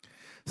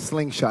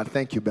 Slingshot.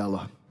 Thank you,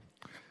 Bella.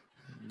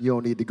 You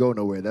don't need to go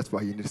nowhere. That's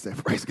why you need to say,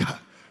 praise God.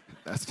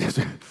 That's just,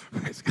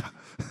 praise God.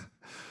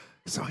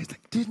 So he's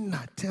like, didn't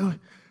I tell you?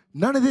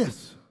 None of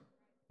this.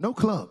 No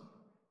club.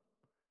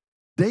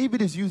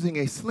 David is using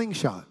a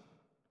slingshot,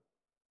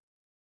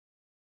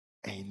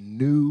 a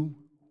new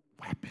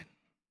weapon.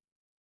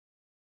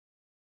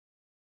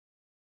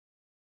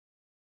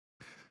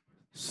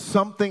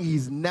 Something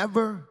he's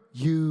never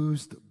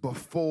used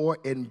before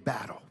in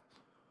battle.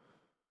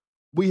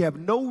 We have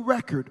no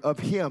record of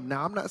him.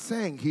 Now, I'm not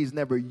saying he's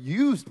never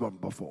used one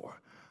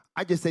before.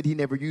 I just said he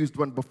never used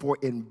one before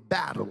in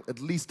battle, at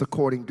least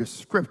according to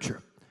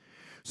Scripture.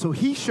 So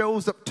he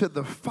shows up to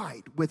the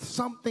fight with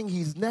something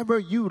he's never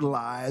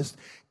utilized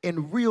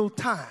in real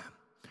time.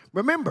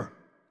 Remember,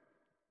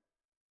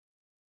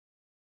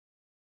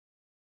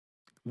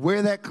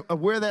 wear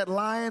that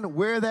lion,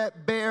 wear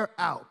that bear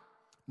out.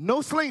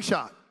 No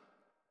slingshot.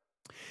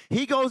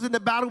 He goes into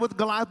battle with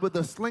Goliath with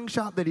a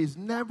slingshot that he's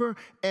never,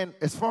 and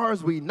as far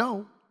as we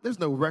know, there's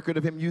no record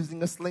of him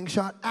using a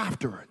slingshot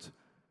afterwards.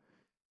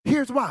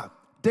 Here's why.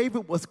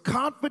 David was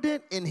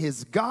confident in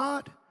his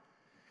God,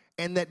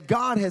 and that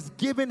God has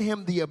given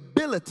him the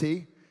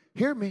ability,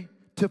 hear me,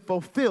 to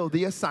fulfill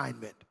the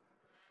assignment.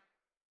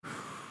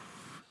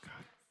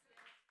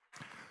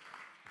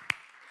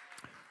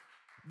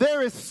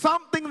 There is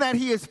something that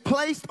he has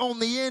placed on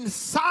the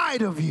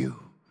inside of you.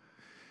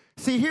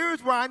 See,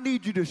 here's where I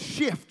need you to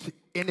shift.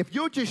 And if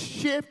you'll just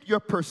shift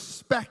your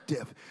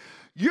perspective,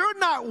 you're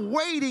not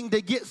waiting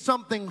to get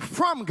something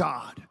from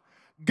God.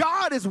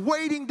 God is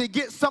waiting to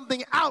get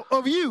something out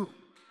of you.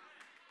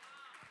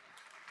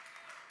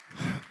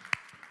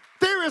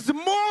 There is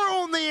more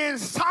on the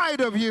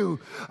inside of you.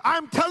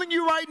 I'm telling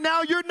you right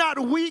now, you're not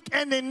weak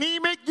and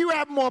anemic. You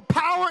have more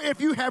power if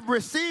you have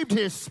received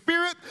his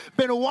spirit,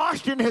 been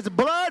washed in his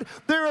blood.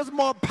 There is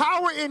more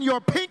power in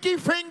your pinky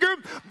finger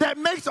that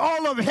makes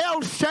all of hell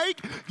shake.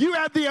 You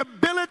have the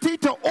ability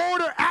to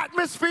order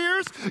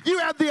atmospheres. You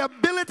have the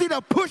ability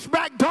to push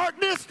back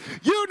darkness.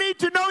 You need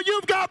to know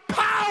you've got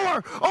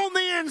power on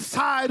the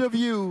inside of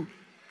you.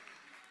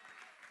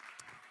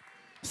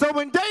 So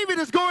when David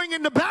is going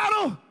into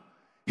battle,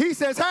 he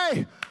says,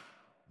 hey,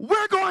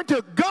 we're going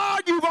to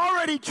God, you've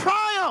already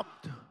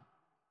triumphed,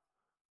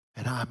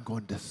 and I'm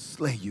going to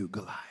slay you,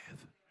 Goliath.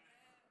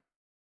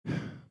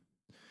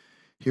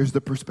 Here's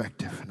the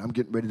perspective, and I'm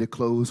getting ready to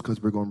close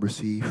because we're going to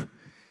receive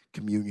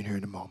communion here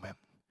in a moment.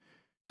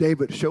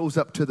 David shows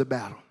up to the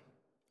battle,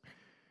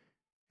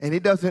 and he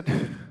doesn't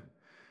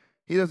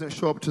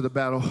show up to the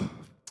battle.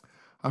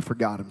 I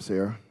forgot him,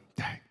 Sarah.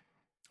 Dang.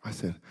 I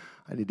said,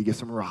 I need to get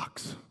some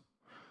rocks.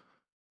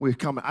 We're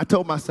coming. I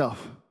told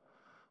myself,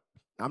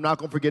 I'm not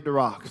going to forget the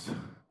rocks.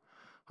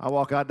 I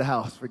walk out the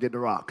house, forget the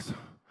rocks.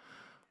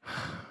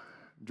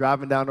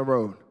 Driving down the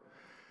road.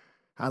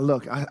 I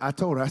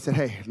told her, I said,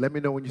 hey, let me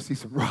know when you see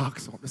some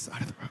rocks on the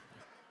side of the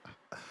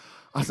road.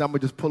 I said, I'm going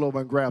to just pull over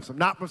and grab some.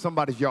 Not from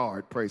somebody's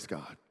yard, praise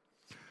God.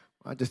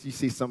 You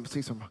see some.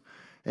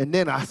 And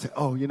then I said,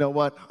 oh, you know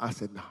what? I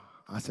said, no.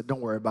 I said,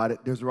 don't worry about it.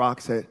 There's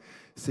rocks at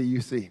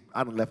CUC.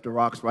 I done left the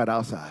rocks right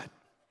outside.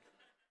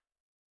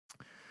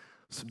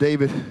 So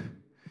David,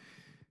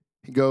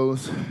 he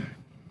goes,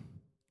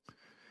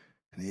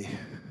 and he's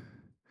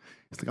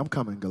like, I'm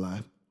coming,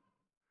 Goliath.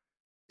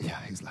 Yeah,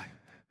 he's like,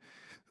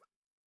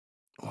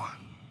 1,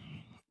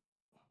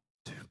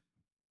 2,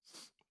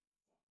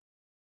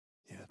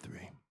 yeah, 3,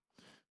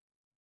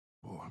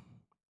 4.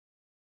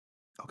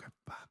 Okay,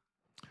 5.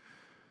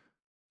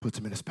 Puts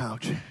him in his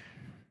pouch.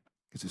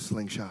 Gets his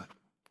slingshot.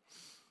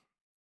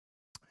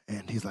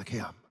 And he's like,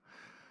 hey,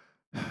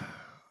 I'm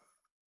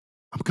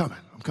coming.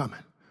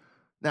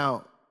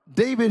 Now,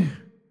 David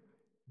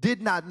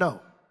did not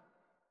know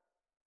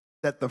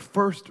that the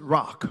first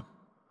rock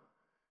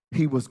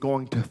he was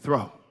going to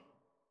throw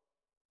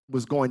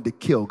was going to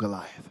kill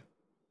Goliath.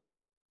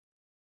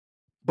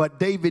 But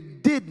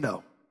David did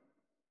know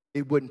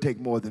it wouldn't take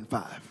more than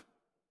 5.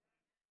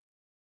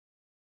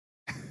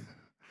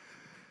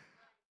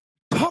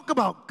 Talk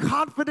about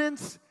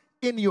confidence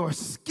in your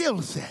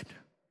skill set.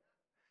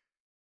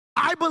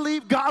 I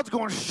believe God's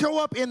going to show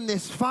up in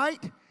this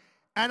fight,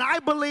 and I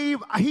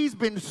believe he's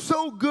been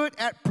so good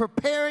at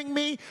preparing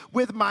me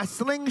with my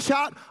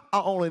slingshot,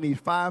 I only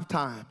need 5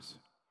 times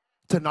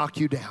to knock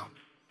you down.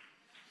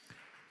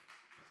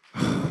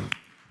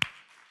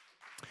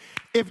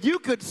 If you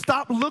could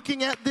stop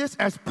looking at this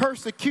as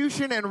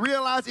persecution and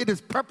realize it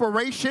is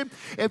preparation,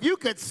 if you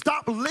could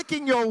stop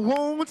licking your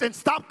wounds and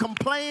stop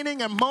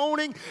complaining and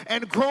moaning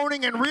and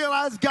groaning and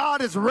realize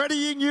God is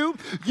readying you,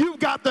 you've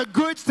got the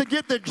goods to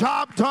get the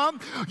job done.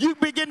 You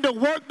begin to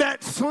work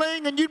that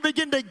sling and you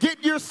begin to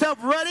get yourself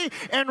ready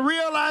and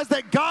realize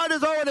that God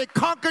has already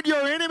conquered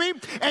your enemy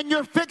and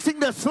you're fixing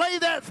to slay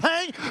that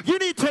thing. You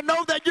need to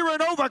know that you're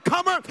an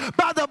overcomer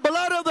by the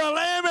blood of the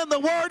Lamb and the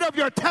word of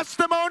your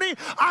testimony.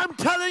 I'm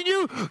telling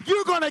you,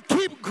 you're going to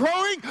keep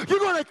growing. You're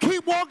going to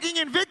keep walking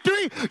in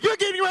victory. You're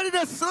getting ready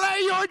to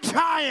slay your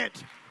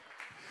giant.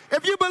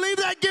 If you believe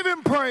that, give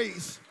him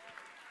praise.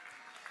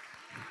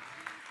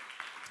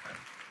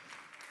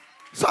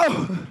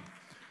 So,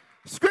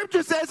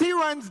 Scripture says he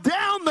runs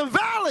down the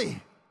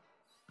valley.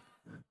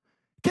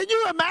 Can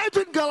you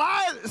imagine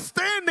Goliath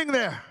standing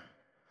there?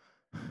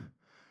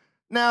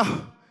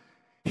 Now,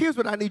 here's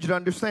what I need you to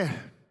understand.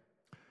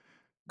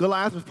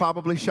 Goliath was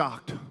probably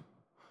shocked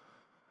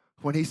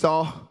when he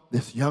saw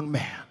this young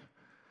man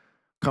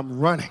come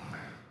running,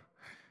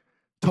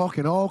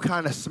 talking all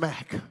kind of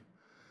smack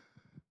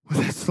with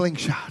that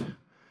slingshot.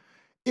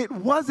 It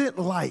wasn't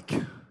like,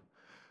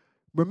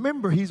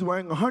 remember, he's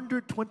wearing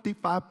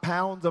 125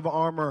 pounds of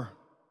armor.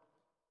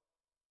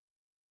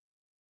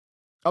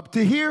 Up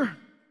to here,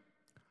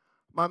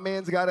 my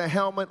man's got a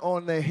helmet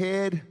on the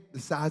head the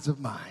size of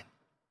mine.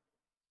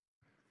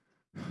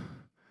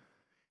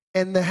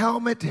 And the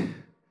helmet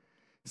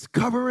is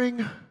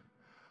covering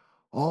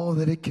all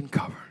that it can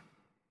cover.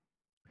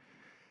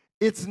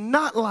 It's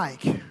not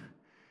like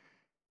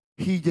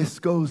he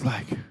just goes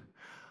like,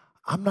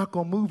 I'm not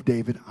going to move,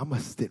 David. I'm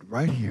going to sit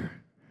right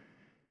here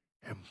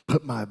and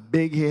put my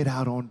big head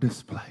out on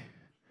display.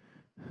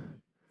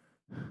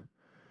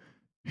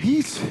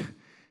 He's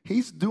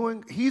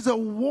a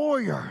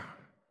warrior.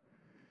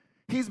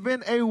 He's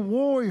been a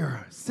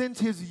warrior since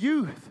his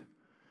youth.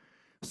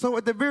 So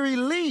at the very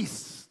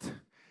least,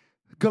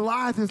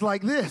 Goliath is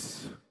like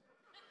this.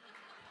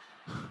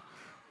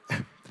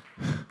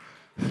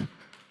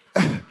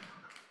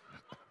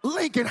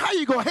 Lincoln, how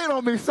you gonna hit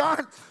on me,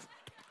 son?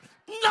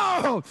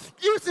 No,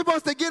 you're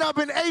supposed to get up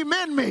and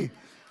amen me.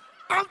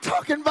 I'm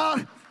talking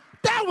about,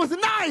 that was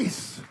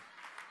nice.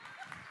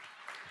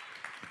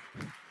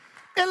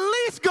 At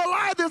least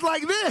Goliath is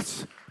like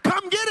this.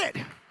 Come get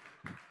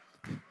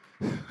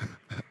it.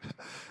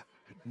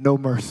 No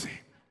mercy.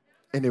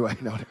 Anyway,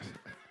 no.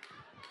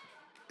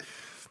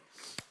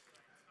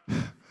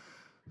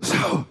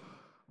 So,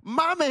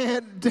 my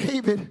man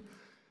David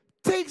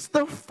takes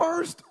the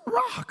first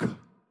rock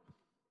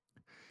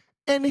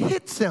and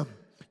hits him.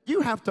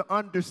 You have to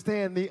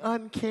understand the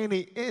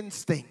uncanny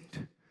instinct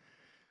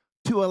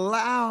to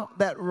allow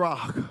that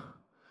rock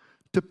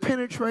to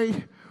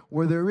penetrate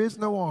where there is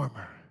no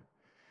armor,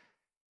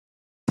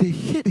 to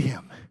hit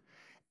him.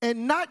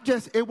 And not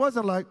just, it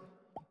wasn't like,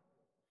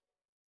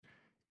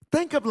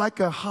 think of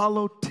like a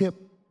hollow tip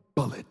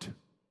bullet.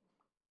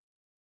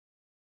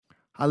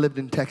 I lived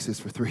in Texas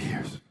for 3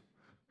 years.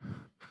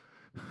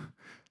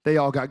 They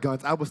all got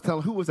guns. I was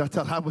telling, who was I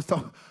telling? I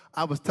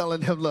was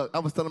telling him, look, I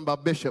was telling him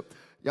about Bishop.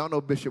 Y'all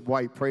know Bishop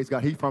White, praise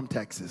God. He's from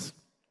Texas.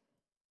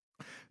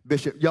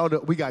 Bishop, y'all know,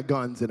 we got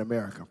guns in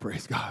America,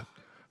 praise God.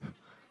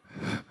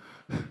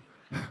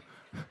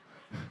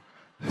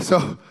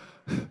 So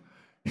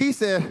he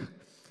said,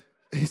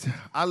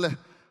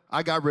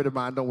 I got rid of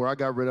mine. Don't worry, I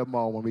got rid of them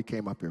all when we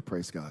came up here,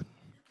 praise God.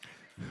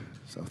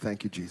 So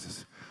thank you,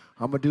 Jesus.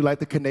 I'm going to do like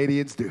the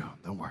Canadians do.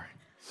 Don't worry.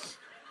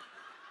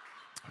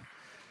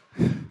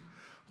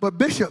 But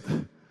Bishop,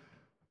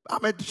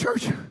 I'm at the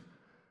church.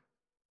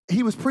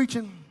 He was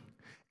preaching,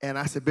 and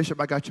I said, Bishop,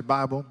 I got your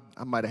Bible.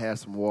 I might have had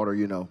some water,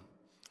 you know.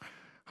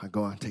 I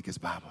go and take his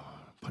Bible,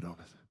 put it on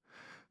his.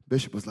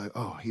 Bishop was like,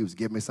 oh, he was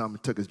giving me something,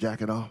 took his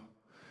jacket off.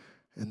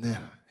 And then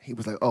he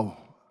was like, oh.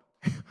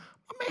 My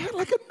man had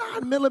like a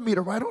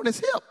 9mm right on his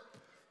hip.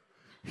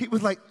 He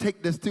was like,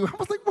 take this too. I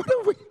was like, what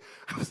are we?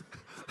 I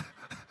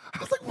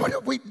was like, what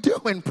are we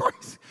doing,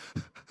 praise?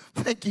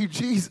 Thank you,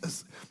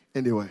 Jesus.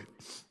 Anyway.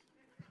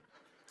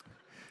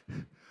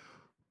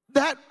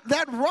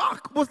 That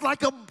rock was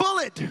like a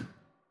bullet,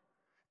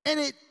 and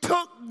it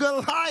took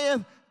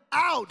Goliath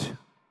out.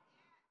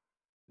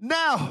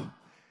 Now,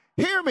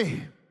 hear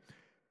me.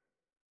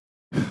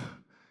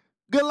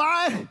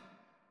 Goliath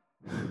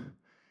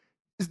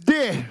is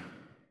dead.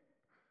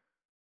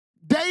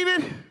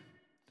 David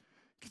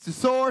gets his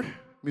sword.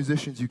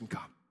 Musicians, you can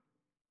come.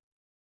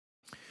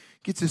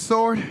 Gets his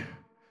sword,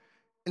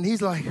 and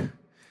he's like,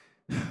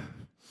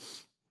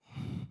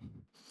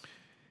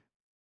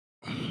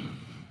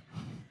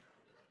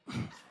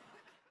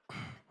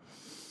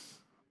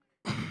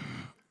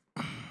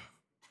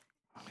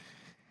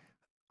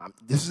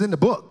 this is in the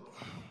book.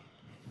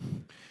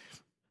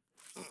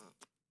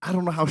 I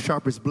don't know how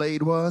sharp his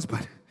blade was,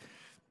 but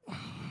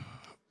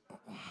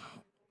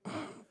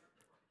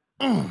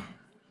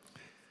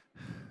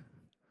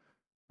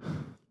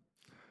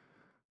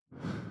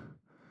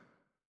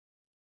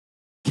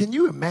can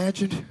you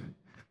imagine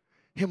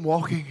him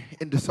walking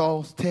into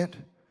Saul's tent?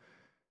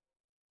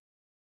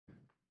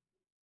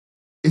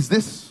 Is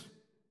this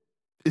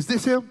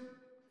him?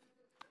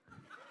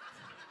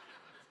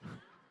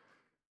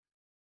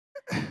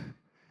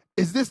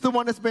 Is this the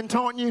one that's been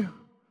taunting you?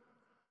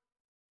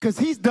 Because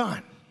he's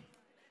done.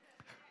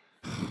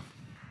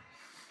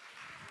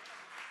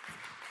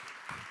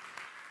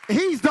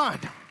 He's done.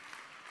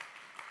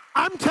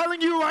 I'm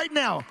telling you right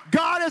now,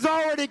 God has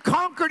already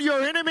conquered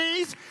your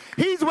enemies.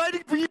 He's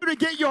waiting for you to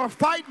get your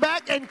fight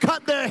back and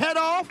cut their head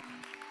off.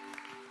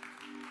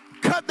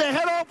 Cut the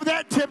head off of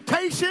that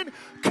temptation.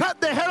 Cut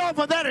the head off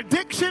of that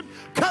addiction.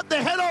 Cut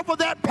the head off of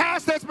that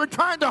past that's been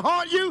trying to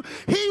haunt you.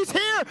 He's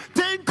here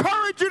to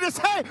encourage you to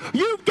say,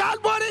 you've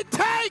got what it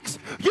takes.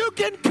 You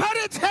can cut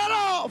its head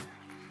off.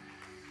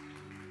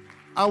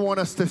 I want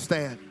us to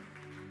stand.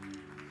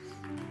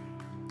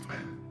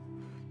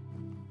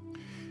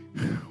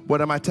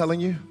 What am I telling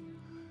you?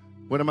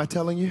 What am I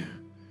telling you?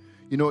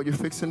 You know what you're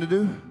fixing to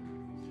do?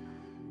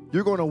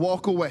 You're going to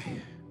walk away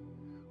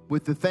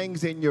with the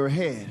things in your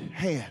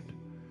hand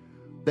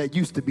that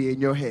used to be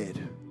in your head.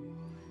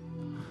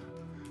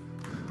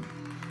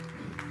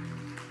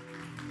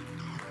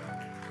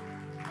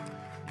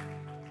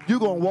 You're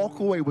going to walk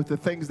away with the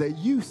things that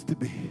used to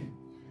be.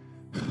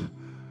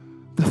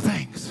 The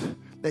things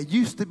that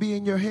used to be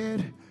in your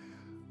head,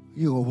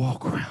 you're going to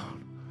walk around.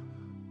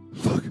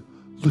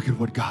 Look at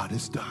what God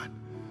has done.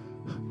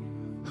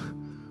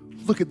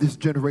 Look at this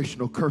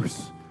generational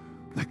curse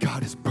that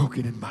God has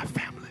broken in my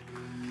family.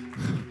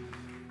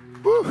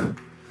 Woo.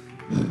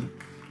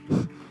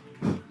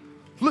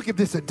 Look at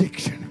this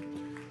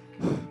addiction.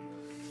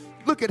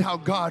 Look at how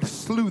God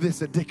slew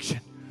this addiction.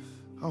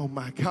 Oh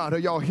my God, are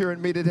y'all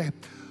hearing me today?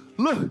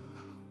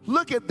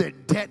 Look at the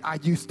debt I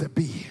used to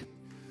be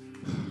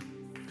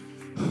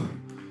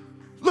in.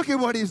 Look at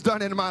what he's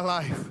done in my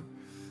life.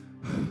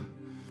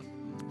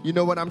 You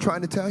know what I'm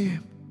trying to tell you?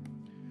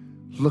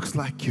 Looks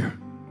like you're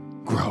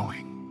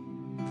growing.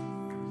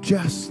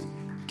 Just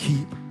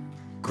keep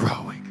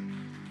growing.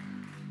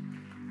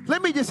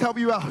 Let me just help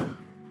you out.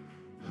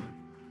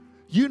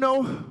 You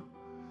know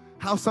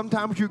how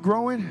sometimes you're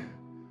growing?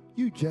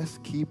 You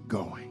just keep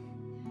going.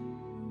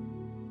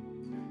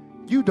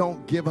 You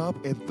don't give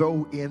up and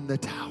throw in the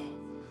towel.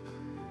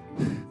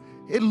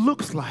 It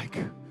looks like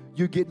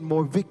you're getting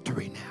more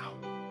victory now.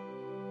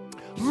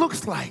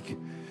 Looks like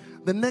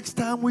the next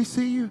time we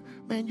see you,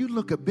 man, you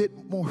look a bit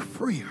more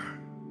freer.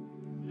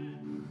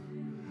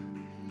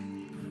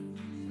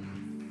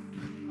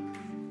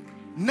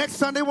 Next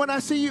Sunday when I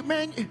see you,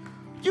 man,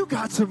 you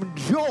got some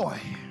joy.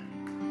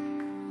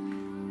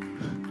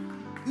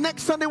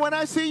 Next Sunday when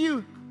I see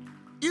you,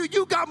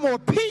 you got more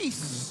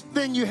peace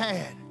than you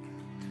had.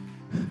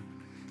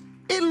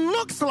 It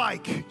looks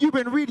like you've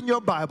been reading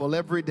your Bible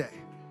every day.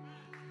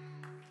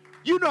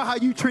 You know how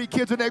you treat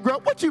kids when they grow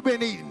up. What you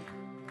been eating?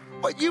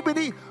 What you been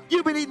eating?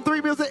 You've been eating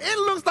 3 meals a day. It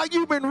looks like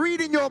you've been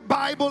reading your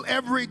Bible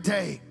every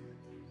day.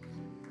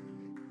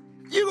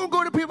 You're going to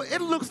go to people.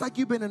 It looks like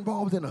you've been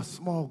involved in a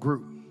small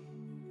group,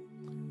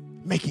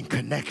 making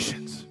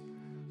connections.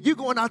 You're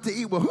going out to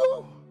eat with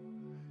who?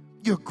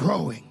 You're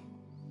growing.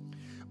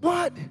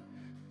 What?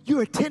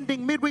 You're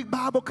attending midweek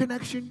Bible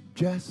connection?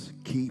 Just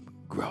keep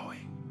growing.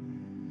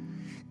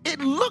 It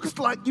looks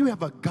like you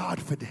have a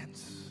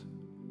Godfidence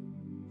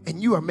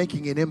and you are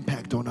making an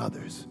impact on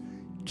others.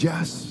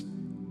 Just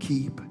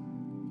keep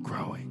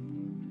growing.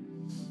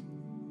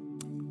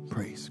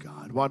 Praise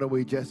God. Why don't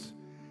we just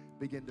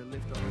begin to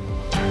lift up.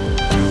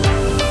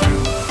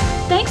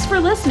 Thanks for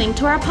listening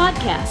to our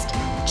podcast.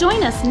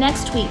 Join us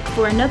next week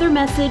for another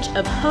message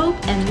of hope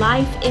and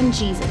life in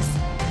Jesus.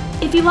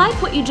 If you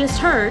like what you just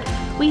heard,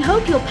 we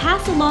hope you'll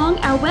pass along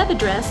our web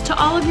address to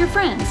all of your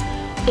friends,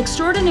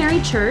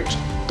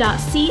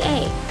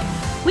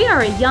 extraordinarychurch.ca. We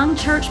are a young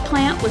church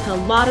plant with a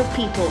lot of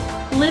people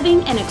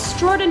living an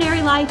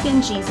extraordinary life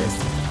in Jesus.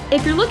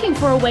 If you're looking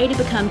for a way to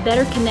become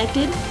better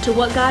connected to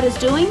what God is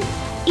doing,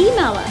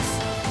 email us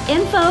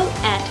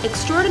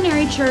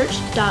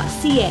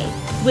info@extraordinarychurch.ca.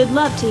 We'd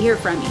love to hear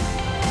from you.